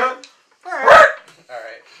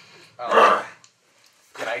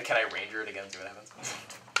 Can I ranger it again, see what happens?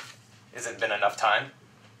 Has it been enough time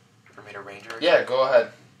for me to ranger it? Yeah, go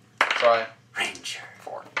ahead. Try. Ranger.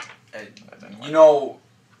 4. You know,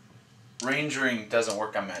 rangering doesn't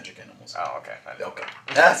work on magic animals. Oh, okay. Okay.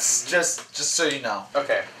 That's just so you know.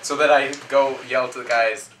 Okay, so then I go yell to the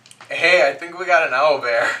guys, hey, I think we got an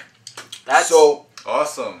owlbear. That's So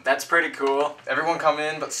Awesome. That's pretty cool. Everyone come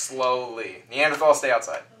in, but slowly. Neanderthal, stay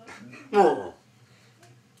outside.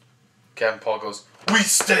 Captain Paul goes, we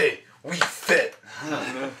stay, we fit.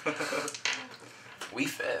 We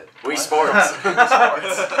fit. We What? sports.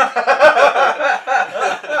 Sports.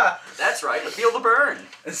 That's right. Feel the burn.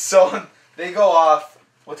 So they go off.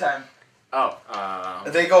 What time? Oh,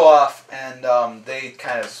 They go off and they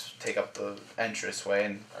kind of take up the entranceway,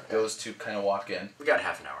 and those two kind of walk in. we got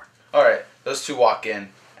half an hour. Alright, those two walk in,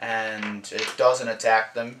 and it doesn't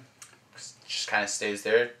attack them. It just kind of stays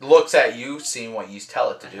there. It looks at you, seeing what you tell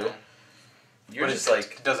it to do. You're But just it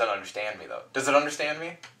like... doesn't understand me, though. Does it understand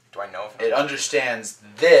me? Do I know if It understands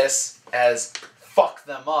this as fuck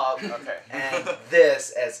them up, Okay. and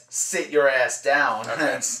this as sit your ass down.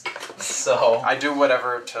 Okay. So... I do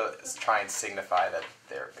whatever to try and signify that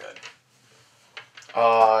they're good.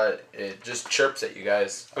 It just chirps at you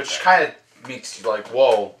guys, which Okay. kind of makes you like,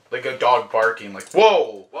 whoa, like a dog barking, like,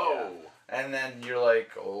 whoa. Whoa. And then you're like,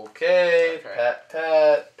 okay, Okay. pat,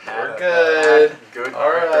 pat, Pat, we're pat, good. Good All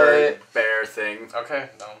right. bird bear thing. Okay,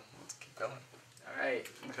 no, let's keep going. Alright.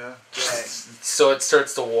 Okay. So it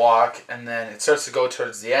starts to walk, and then it starts to go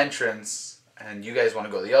towards the entrance, and you guys want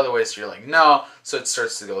to go the other way, so you're like, no. So it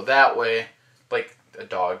starts to go that way, like a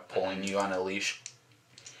dog pulling you on a leash.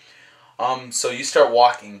 So you start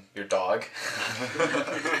walking your dog.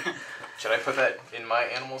 Should I put that in my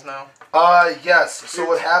animals now? Yes. So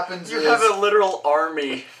what happens You is... have a literal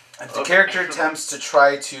army. The character attempts to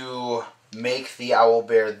try to make the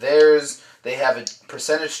owlbear theirs. They have a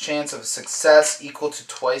percentage chance of success equal to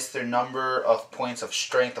twice their number of points of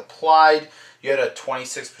strength applied. You had a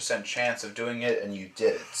 26% chance of doing it, and you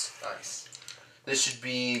did it. Nice. This should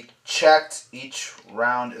be checked each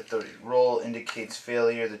round. If the roll indicates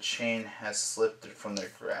failure, the chain has slipped from their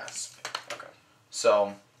grasp. Okay.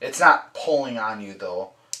 So, it's not pulling on you,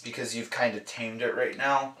 though, because you've kind of tamed it right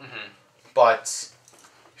now. Mm-hmm. But...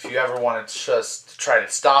 if you ever want to just try to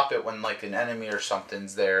stop it when like an enemy or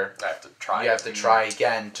something's there, I have to try. you have to try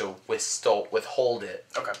again to withhold it.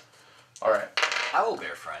 Okay. All right.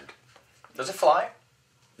 Owlbear friend. Does it fly?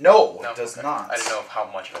 No, No, it does okay. not. I didn't know how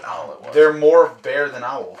much of an owl it was. They're more bear than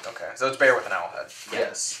owl. Okay, so it's bear with an owl head.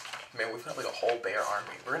 Yes. Man, we've got like a whole bear army.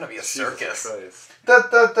 We're gonna be a Jesus circus. Christ.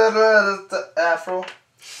 Afro.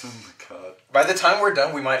 Oh my god. By the time we're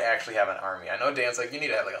done, we might actually have an army. I know Dan's like, you need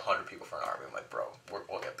to have like 100 people for an army. I'm like, bro,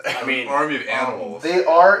 we'll get there. I mean, Army of animals. They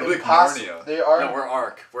are Like impossible. Narnia. They are. no, we're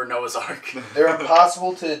Ark. We're Noah's Ark. They're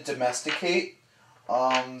impossible to domesticate.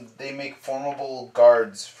 They make formidable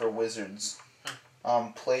guards for wizards.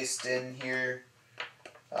 Placed in here.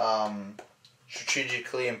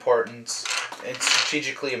 Strategically important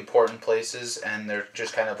places, and they're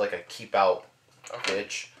just kind of like a keep out Okay.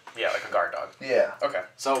 bitch. Yeah, like a guard dog. Yeah. Okay.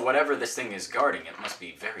 So whatever this thing is guarding, it must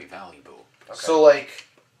be very valuable. Okay. So like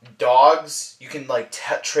dogs, you can like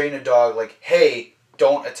train a dog like, hey,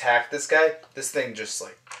 don't attack this guy. This thing just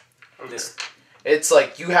like This It's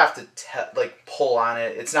like you have to pull on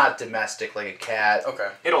it. It's not domestic like a cat. Okay.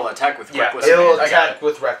 It'll attack with Yeah, reckless It'll abandon. attack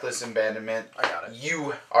with reckless abandonment. I got it.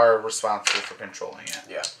 You are responsible for controlling it.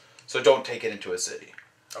 Yeah. So don't take it into a city.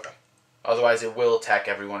 Okay. Otherwise, it will attack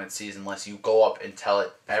everyone it sees unless you go up and tell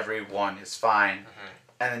it everyone is fine. Mm-hmm.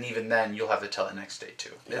 And then even then, you'll have to tell it next day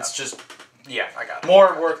too. Yeah. It's just Yeah, I got it.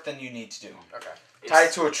 more work than you need to do. Okay. Tie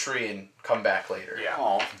it to a tree and come back later. Yeah.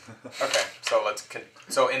 Oh. Okay. So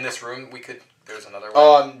so in this room we could. There's another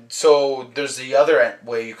way. So there's the other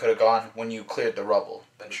way you could have gone when you cleared the rubble.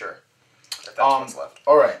 Then sure. If that's what's left.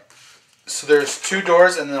 All right. So there's 2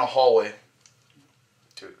 doors and then a hallway.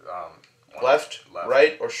 Left,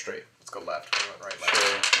 right, or straight? Let's go left. We went right. Left.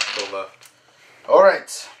 Sure, let's go left. All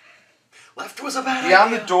right. Left was a bad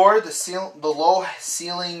Beyond idea. the door, the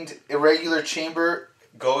low-ceilinged irregular chamber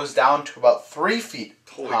goes down to about 3 feet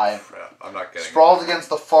Holy high. crap! I'm not getting. Sprawled against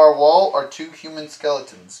the far wall are 2 human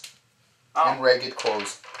skeletons Oh. in ragged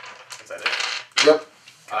clothes. Is that it? Yep.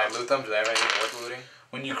 Can I loot them? Do they have anything worth looting?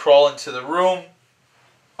 When you crawl into the room,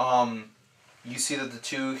 you see that the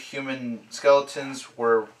 2 human skeletons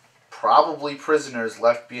were probably prisoners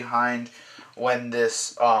left behind when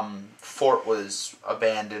this fort was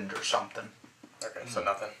abandoned or something. Okay, so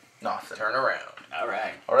nothing. Nothing. Turn around. All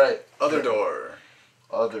right. All right. Other door.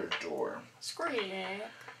 Other door. Scream.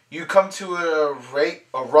 You come to a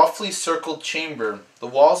roughly circled chamber, the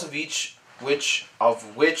walls of each which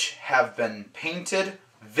have been painted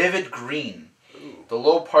vivid green. Ooh. The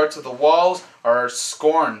low parts of the walls are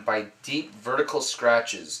scored by deep vertical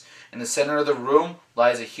scratches. In the center of the room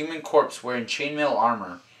lies a human corpse wearing chainmail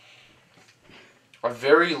armor. A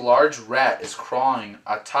very large rat is crawling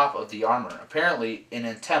atop of the armor, apparently in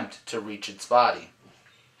an attempt to reach its body.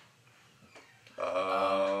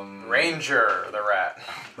 Ranger, the rat.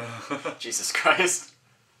 Jesus Christ.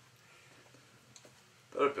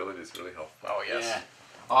 That ability is really helpful. Oh yes.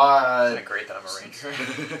 Yeah. Isn't it great that I'm a ranger?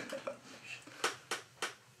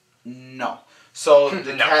 No. So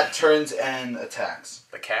the No. cat turns and attacks.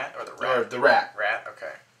 The cat or the Or rat? the rat. Rat.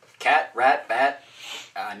 Okay. Cat, rat, bat,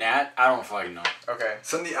 gnat. I don't fucking know. Okay.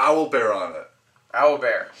 Send the owl bear on it. Owl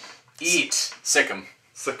bear. Eat. Sick 'em.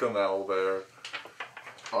 Sick 'em, owl bear.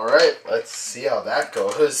 All right, let's see how that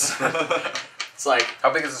goes. It's like,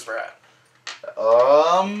 How big is this rat?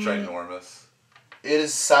 Ginormous. It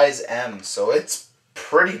is size M, so it's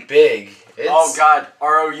pretty big. It's, oh god,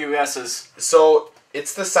 ROUS's. So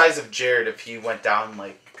it's the size of Jarod if he went down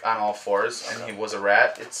like on all fours and he was a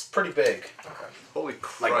rat. It's pretty big. Okay. Holy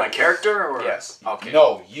crap. Like my character, or Yes. Okay.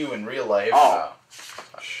 No, you in real life. Oh.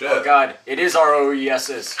 Shit. Oh god, it is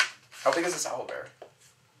ROUS's. How big is this owl bear?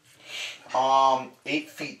 8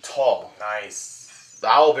 feet tall. Nice. The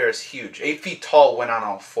owl bear is huge. 8 feet tall went on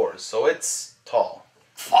all fours, so it's tall.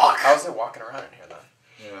 Fuck. How's it walking around in here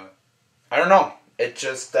then? Yeah. I don't know. It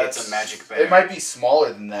just that's It's a magic bear. It might be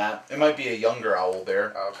smaller than that. It might be a younger owl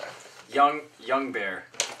bear. Oh, okay. Young bear.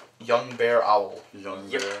 Young bear owl. Young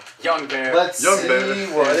Yep. bear. Young bear. Let's Young see bear.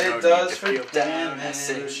 what There's it no need does to for feel down and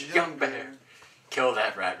say, damage. young bear. Kill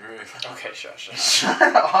that rat. Okay, shush. Shut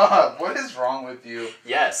up! What is wrong with you?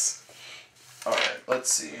 Yes. Alright,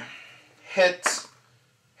 let's see. Hit,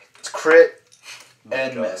 crit,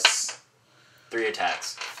 and God. miss. 3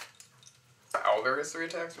 attacks. The owl bear has 3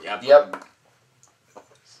 attacks? Yep. Yep. 12,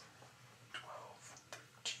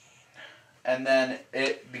 13. And then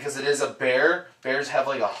because it is a bear, bears have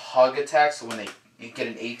like a hug attack, so when they get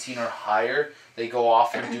an 18 or higher, they go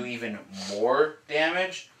off and do even more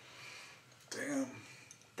damage. Damn.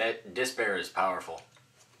 This bear is powerful.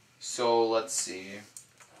 So let's see.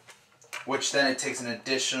 Which then it takes an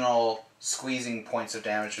additional squeezing points of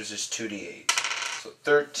damage, which is 2d8. So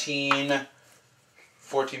 13,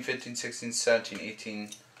 14, 15, 16, 17, 18,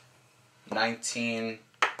 19,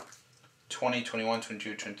 20, 21,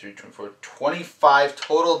 22, 23, 24, 25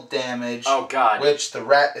 total damage. Oh god. Which the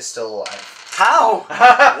rat is still alive. How?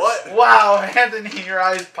 What? Wow, Anthony, your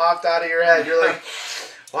eyes popped out of your head. You're like,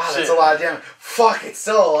 wow, that's a lot of damage. Fuck, it's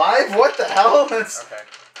still alive? What the hell? That's... Okay.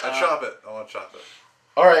 I chop it. I want to chop it.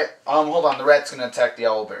 Alright, hold on. The rat's gonna attack the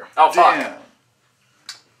owl bear. Oh fuck.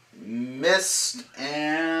 Damn. Missed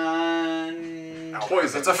and...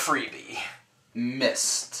 Poison. It's a freebie.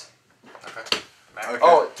 Missed. Okay. Okay.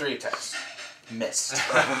 Oh, 3 attacks. Missed.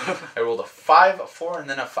 I rolled a 5, a 4, and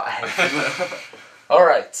then a 5.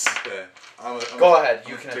 Alright. Okay. Go ahead.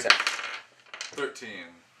 You I'm can gonna attack. 13.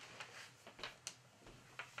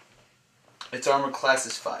 Its armor class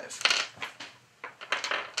is 5.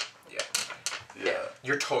 Yeah.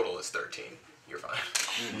 Your total is 13. You're fine.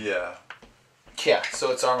 Yeah. Yeah,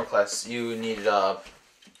 so its armor class, you needed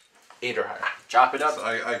 8 or higher. Chop it up. So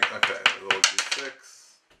okay. Roll d6.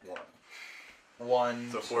 1. 1.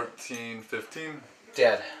 So 14, 15.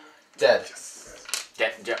 Dead. Dead.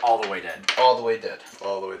 All the way dead. All the way dead.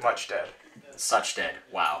 All the way down. Much dead. Such dead.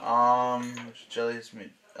 Wow. Jelly's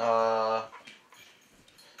meat.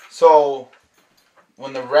 So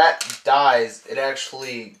when the rat dies, it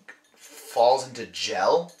actually falls into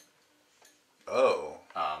gel. Oh.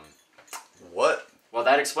 What? Well,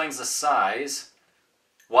 that explains the size.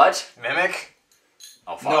 What? Mimic?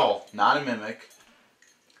 Oh, fuck. No, not a mimic.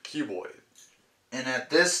 Cuboid. And at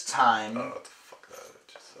this time, What the fuck that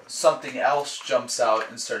just said. something else jumps out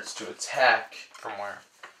and starts to attack. From where?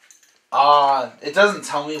 It doesn't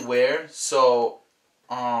tell me where, so,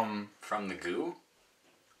 From the goo?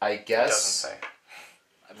 I It guess. doesn't say.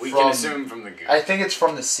 We From- can assume from the goo. I think it's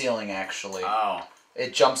from the ceiling, actually. Oh.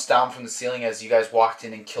 It jumps down from the ceiling as you guys walked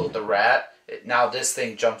in and killed the rat. Now this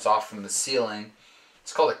thing jumps off from the ceiling.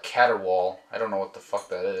 It's called a caterwall. I don't know what the fuck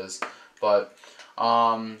that is. But,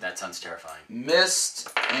 That sounds terrifying. Mist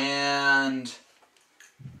and...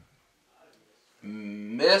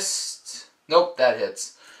 Mist... Nope, that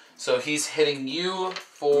hits. So he's hitting you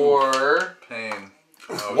for... Pain.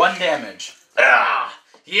 Oh, 1 damage. Ah!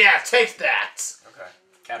 Yeah, take that! Okay.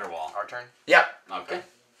 Caterwall. Our turn? Yep. Okay.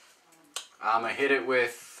 I'm gonna hit it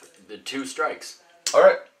with the 2 strikes.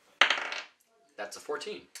 Alright. That's a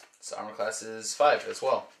 14. So armor class is 5 as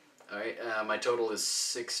well. Alright, my total is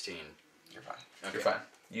 16. You're fine. Okay. You're fine.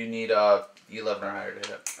 You need 11 or higher to hit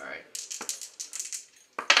it. Alright.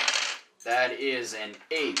 That is an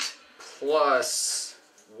 8 plus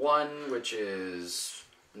 1, which is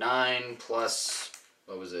 9 plus...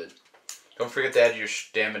 What was it? Don't forget to add your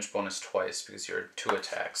damage bonus twice because you're 2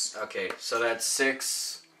 attacks. Okay, so that's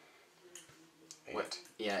 6. 8. What?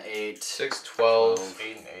 Yeah, 8. 6, 12.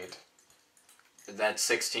 8 and 8. That's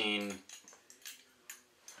 16.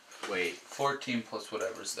 Wait. 14 plus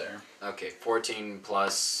whatever's there. Okay, 14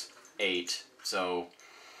 plus 8. So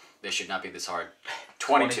this should not be this hard.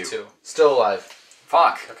 22. Still alive.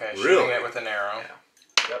 Fuck. Okay, Really? shooting it with an arrow.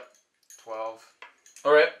 Yeah. Yep. 12.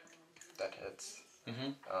 Alright. That hits.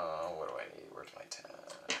 Mm-hmm. What do I need? Where's my 10?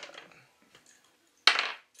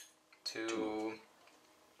 2,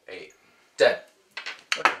 8. Dead.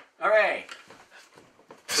 Alright.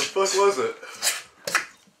 The fuck was it?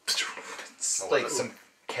 It's Oh, like what? some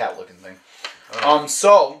cat looking thing.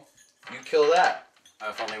 So, you kill that.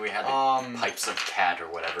 If only we had the pipes of cat or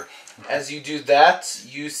whatever. As you do that,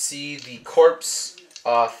 you see the corpse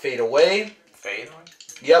fade away. Fade on?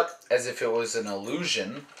 Yep, as if it was an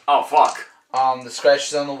illusion. Oh, fuck. The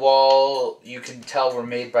scratches on the wall, you can tell were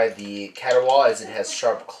made by the caterwall as it has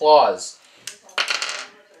sharp claws.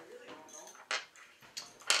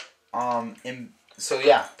 So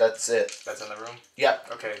yeah, that's it. That's in the room? Yep.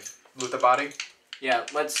 Okay. Loot the body? Yeah,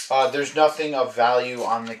 let's... There's nothing of value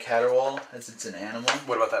on the caterwall as it's an animal.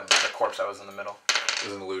 What about the corpse that was in the middle? It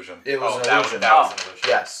was an illusion. It was an that illusion. that was an illusion.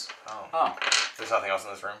 Yes. Oh. Oh. There's nothing else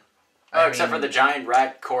in this room? Oh, except for the giant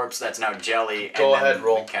rat corpse that's now jelly and Go then ahead,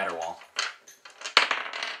 roll. the caterwall.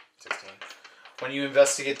 16. When you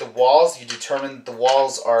investigate the walls, you determine that the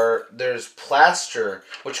walls are... There's plaster,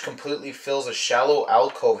 which completely fills a shallow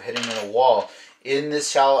alcove hidden in a wall. In this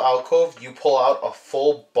shallow alcove, you pull out a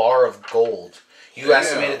full bar of gold. You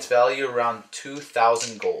estimate its value around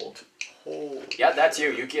 2,000 gold. Oh. Yeah, that's you.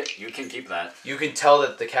 You can keep that. You can tell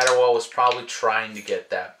that the caterwall was probably trying to get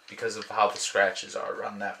that because of how the scratches are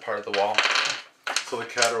around that part of the wall. So the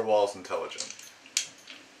caterwall's intelligent.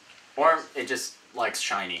 Or it just likes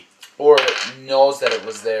shiny. Or it knows that it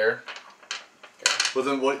was there. But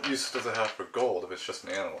then what use does it have for gold if it's just an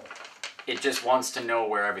animal? It just wants to know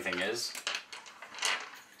where everything is.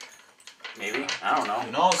 Maybe? I don't know.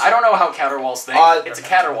 Who knows? I don't know how caterwalls think. It's a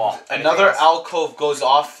caterwall. Another else? alcove goes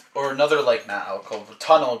off, or another, like, not alcove, a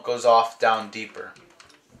tunnel goes off down deeper.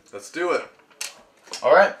 Let's do it.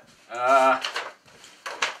 Alright.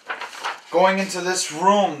 Going into this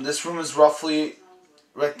room is roughly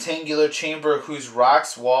rectangular chamber whose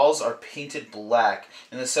rocks walls are painted black.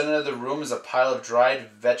 In the center of the room is a pile of dried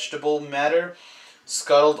vegetable matter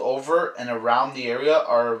scuttled over, and around the area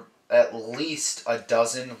are at least a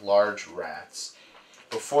dozen large rats.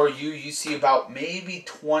 Before you see about maybe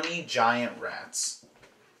 20 giant rats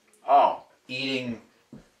Oh. eating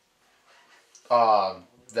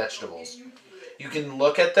vegetables. You can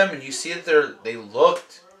look at them and you see that they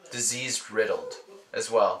looked disease riddled as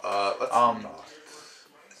well. Let's not.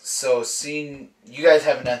 So seeing you guys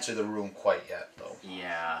haven't entered the room quite yet though.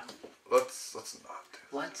 Yeah. Let's not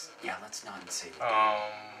do Let's not say it. Well,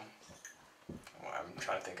 I'm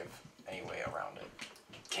trying to think of any way around it.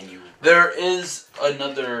 Can you... There is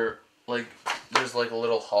another, like, there's like a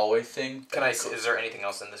little hallway thing. Is there anything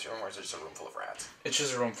else in this room, or is it just a room full of rats? It's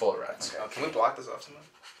just a room full of rats. Okay. Can we block this off somehow?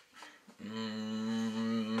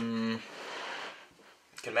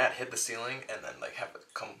 Can Matt hit the ceiling and then like have it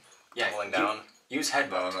come tumbling down? Use No,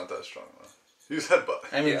 headbutt. I'm not that strong enough. Use headbutt.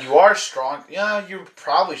 I mean, Yeah. you are strong. Yeah, you're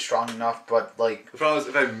probably strong enough, but like, The problem is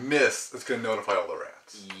if I miss, it's gonna notify all the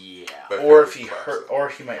rats. Yeah. But or I if he blast hurt, it. or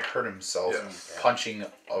he might hurt himself Yes. punching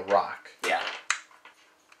a rock Yeah.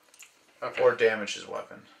 Okay. or damage his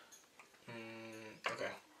weapon.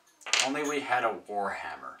 Okay. Only we had a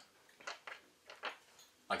warhammer.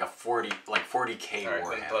 Like a 40k All right.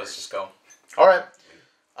 warhammer. Then let's just go. All right.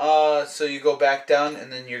 So you go back down,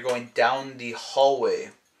 and then you're going down the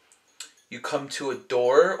hallway. You come to a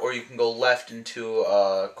door, or you can go left into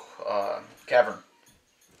a cavern.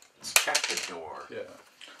 Let's check the door. Yeah.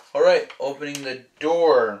 All right, opening the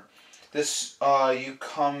door. This you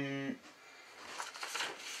come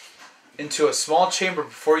into a small chamber.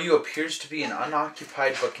 Before you appears to be an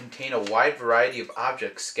unoccupied but contain a wide variety of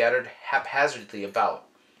objects scattered haphazardly about.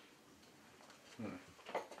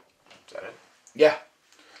 Is that it? Yeah.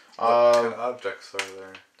 What kind of objects are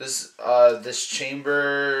there? This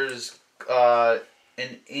chamber's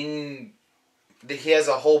he has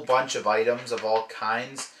a whole bunch of items of all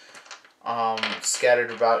kinds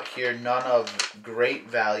scattered about here, none of great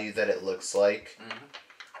value that it looks like.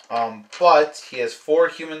 But he has 4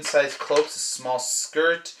 human-sized cloaks, a small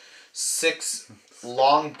skirt, 6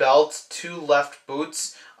 long belts, 2 left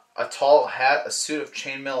boots, a tall hat, a suit of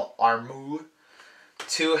chainmail armor,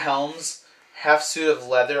 2 helms, half suit of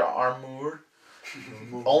leather armor,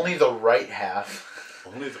 only the right half.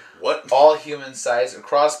 Only the what? All human size. A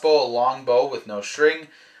crossbow, a long bow with no string.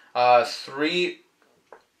 3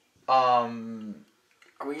 Are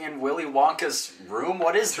we in Willy Wonka's room?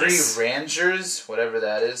 What is 3 this? rangers, whatever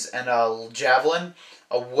that is, and a javelin.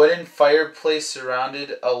 A wooden fireplace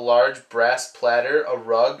surrounded a large brass platter, a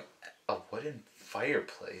rug. A wooden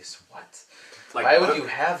fireplace? What? Like, Why would you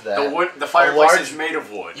have that? The fireplace large- is made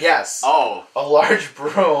of wood. Yes. Oh. A large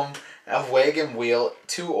broom, a wagon wheel,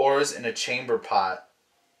 2 oars, and a chamber pot.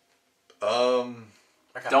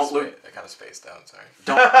 Don't loot. I kind of spaced out. Sorry.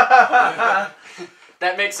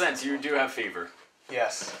 That makes sense. You do have fever.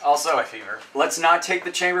 Yes. Also, My fever. let's not take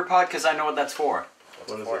the chamber pot because I know what that's for.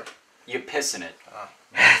 What's What it is for? it? You piss in it.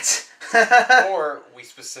 Or we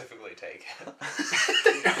specifically take.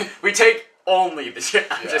 We take only the.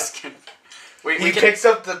 I'm Yeah. just kidding. He We can, picks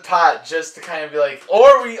up the pot just to kind of be like,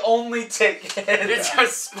 or we only take it. it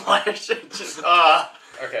just splash it. Just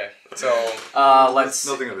Okay. So let's.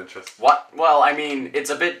 Nothing of interest. What? Well, I mean, it's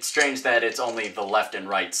a bit strange that it's only the left and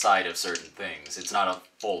right side of certain things. It's not a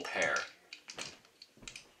full pair.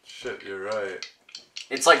 Shit, you're right.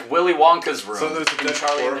 It's like Willy Wonka's room. So there's a in dead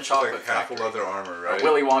Charlie and the corpse Chocolate with like half a Factory. leather armor, Or right?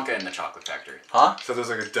 Willy Wonka in the Chocolate Factory. Huh? So there's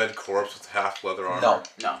like a dead corpse with half leather armor? No.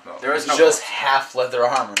 No, No. there is no. Just half leather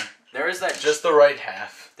armor. There is that. Just the right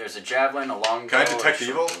half. There's a javelin, a long. Can I bow, detect a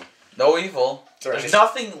evil? short bow. No evil. Sorry. There's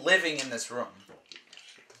nothing living in this room.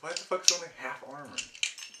 Why the fuck's only half armor?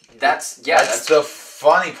 That's That's the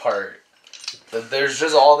funny part. That there's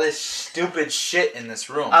just all this stupid shit in this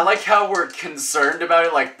room. I like how we're concerned about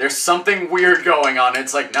it. Like, there's something weird going on.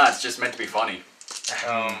 It's like, nah, it's just meant to be funny.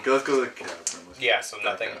 Okay, let's go to the cavern. yeah. So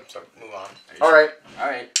nothing. So move on. All right. All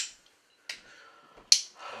right.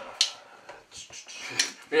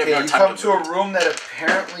 We have Okay, no you time come to to a loot. room that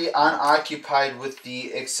apparently unoccupied, with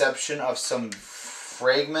the exception of some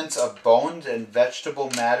fragments of bones and vegetable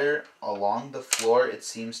matter along the floor. It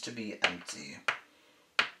seems to be empty.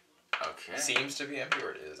 Okay. Seems to be empty,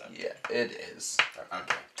 or it is empty. Yeah, it is.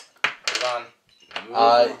 Okay. Move on.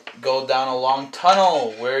 Move Go down a long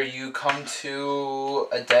tunnel where you come to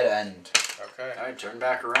a dead end, Okay. All right, turn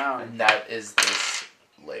back around. and that is this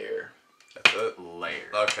lair. That's it? Lair.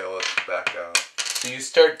 Okay, let's back out. So you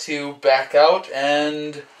start to back out,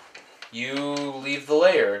 and you leave the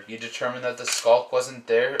lair. You determine that the skulk wasn't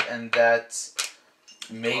there, and that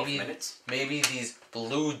 12 maybe minutes. these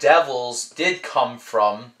blue devils did come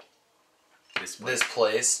from This this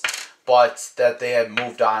place, but that they had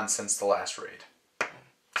moved on since the last raid.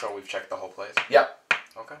 So we've checked the whole place. Yep.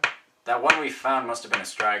 Okay. That one we found must have been a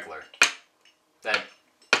straggler. That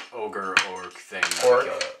ogre orc thing. that Orc. we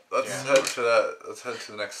killed. Let's Yeah. head to that. Let's head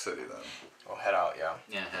to the next city then. We'll head out. Yeah.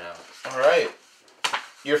 Yeah, head out. All right.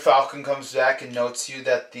 Your falcon comes back and notes you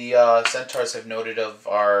that the centaurs have noted of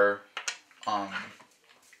our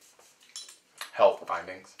help.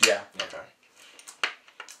 Findings. Yeah. Okay.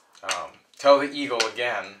 Tell the eagle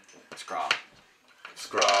again. Scraw.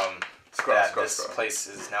 That this place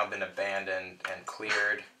has now been abandoned and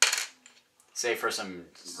cleared. Save for some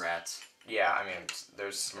rats. Yeah, I mean,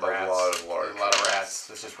 there's some A rats. lot of large There's a lot of rats. rats.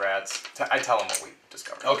 There's just rats. I tell them what we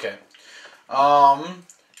discovered. Okay.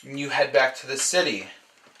 You head back to the city.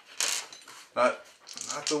 Not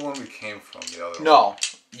the one we came from. The other one. No.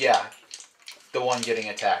 Yeah. The one getting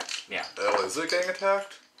attacked. Yeah. Oh, is it getting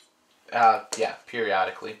attacked? Yeah,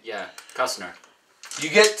 periodically. Yeah. Custner. You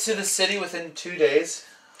get to the city within 2 days.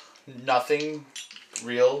 Nothing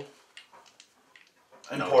real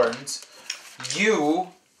importance. You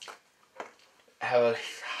have a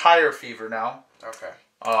higher fever now. Okay.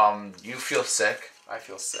 You feel sick. I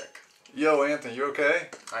feel sick. Yo, Anthony, you okay?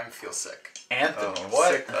 I feel sick. Anthony, Oh,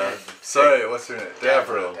 what? sick. Sorry, what's your name?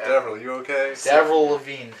 Davril. Davril, you okay? Davril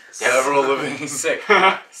Levine. Davril Levine. Sick.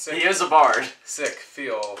 Sick. He is a bard. Sick.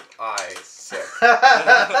 Feel. Sick.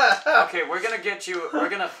 Okay, we're gonna get you. We're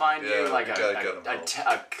gonna find Yeah, you like we gotta get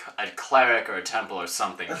him a cleric or a temple or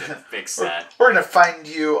something to fix that. We're gonna find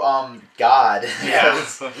you, God. Yeah.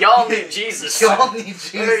 Y'all need Jesus. Y'all need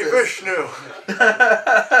Jesus. Hey, Vishnu.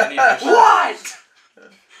 What?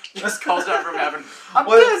 Just calls down from heaven. I'm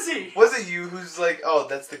busy. Was it you who's like, oh,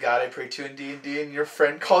 that's the God I pray to in D&D, and your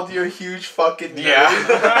friend called you a huge fucking nerd? Yeah.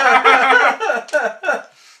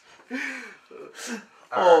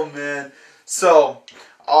 Oh, man. So,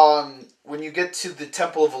 when you get to the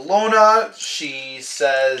Temple of Alona, she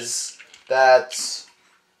says that,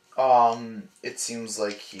 it seems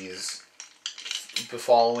like he's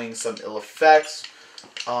following some ill effects.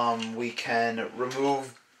 We can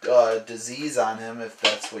remove disease on him if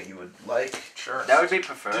that's what you would like. Sure. That would be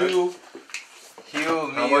preferred. Heal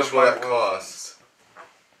me How much of will my that cost?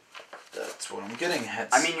 That's what I'm getting at.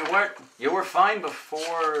 I mean, you were fine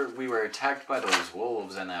before we were attacked by those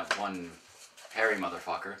wolves and that one hairy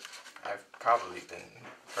motherfucker. I've probably been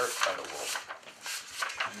hurt by the wolf.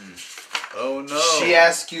 Oh no. She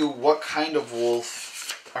asked you, what kind of wolf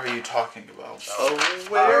are you talking about? A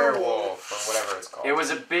Werewolf, or whatever it's called. It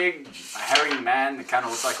was a big, hairy man that kind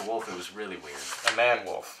of looked like a wolf. It was really weird. A man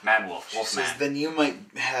wolf. Man wolf. She Wolf says, man. then you might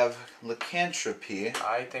have lycanthropy.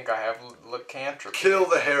 I think I have lycanthropy. Kill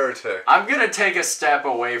the heretic. I'm gonna take a step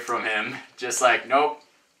away from him. Just like, nope.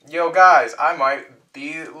 Yo, guys, I might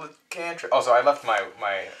be lycanthropy. Also, I left my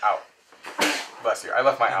out. Bless you. I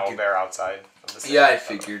left my owl bear outside of the city. Yeah, I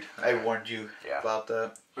figured. I warned you about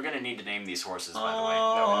that. We're gonna need to name these horses, by the way.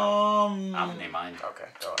 I'm gonna name mine. Okay,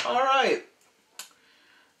 go ahead. Alright.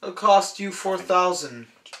 It'll cost you 4,000.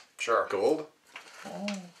 Sure. Gold? Oh,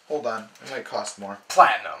 hold on. It might cost more.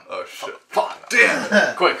 Platinum. Oh shit. Fuck.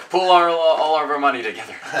 Damn. Quick, pull all of our money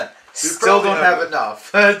together. Still don't have enough.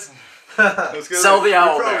 Sell the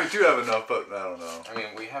owl We bear. probably do have enough, but I don't know. I mean,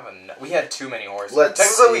 we had too many horses. Let's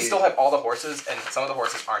Technically, we see. still have all the horses, and some of the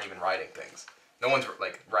horses aren't even riding things. No one's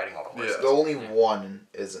like riding all the horses. The only one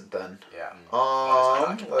isn't then. Yeah.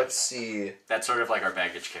 Let's see. That's sort of like our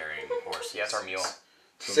baggage carrying horse. Yeah, it's our mule.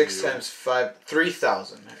 6 times 5,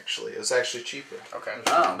 3,000 actually. It was actually cheaper. Okay.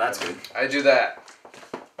 Oh, that's good. I do that.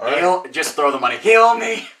 Alright. Heal, just throw the money. Heal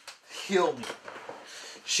me. Heal me.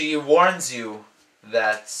 She warns you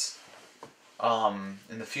that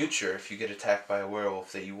in the future, if you get attacked by a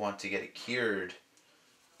werewolf, that you want to get it cured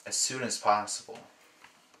as soon as possible.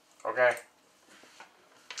 Okay.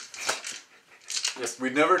 We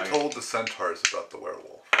never told the centaurs about the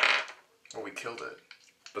werewolf, Well, we killed it.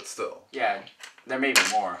 but still. Yeah, there may be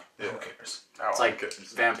more. Yeah. Who cares? Oh, It's like okay.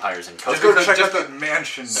 vampires and Let's cousins. go check out that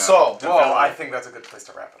mansion now. So, well, I think that's a good place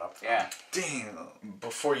to wrap it up. Yeah. Damn.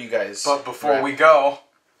 before you guys... But before wrap, we go,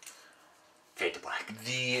 Fade to black.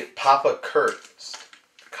 the Papa Kurt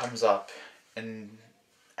comes up and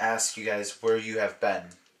asks you guys where you have been.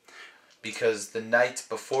 Because the night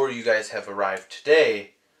before you guys have arrived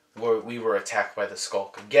today, we were attacked by the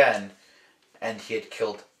Skulk again, and he had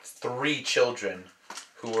killed 3 children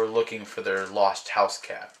who were looking for their lost house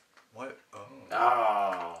cat. What? Oh.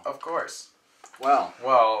 Oh. of course. Well.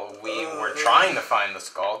 Well, we were trying to find the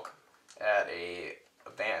Skulk at a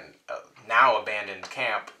now abandoned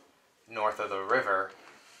camp north of the river,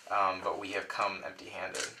 but we have come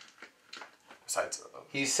empty-handed. Besides,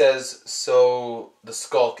 He says, so the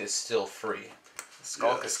Skulk is still free. the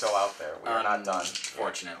Skulk Yes. is still out there. We are not done.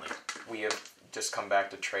 Fortunately. We have just come back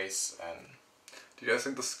to trace, and Do you guys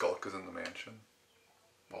think the skulk is in the mansion?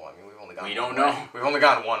 well, I mean, we've only gone. We one don't way. know. We've only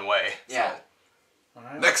gone one way. Yeah.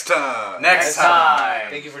 Alright. Next time. Next time.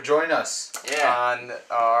 Thank you for joining us. Yeah. On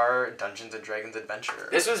our Dungeons and Dragons adventure.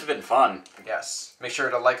 This has been fun. Yes. Make sure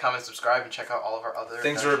to like, comment, subscribe, and check out all of our other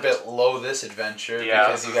Things were a adventures. bit low this adventure Yeah,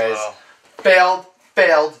 because you guys well,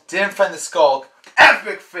 failed, didn't find the Skulk.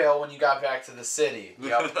 Epic fail when you got back to the city.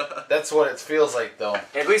 Yep. That's what it feels like, though.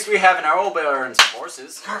 At least we have an owl bear and some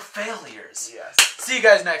horses. You're failures. Yes. See you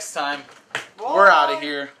guys next time. We're out of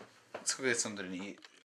here. Let's go get something to eat.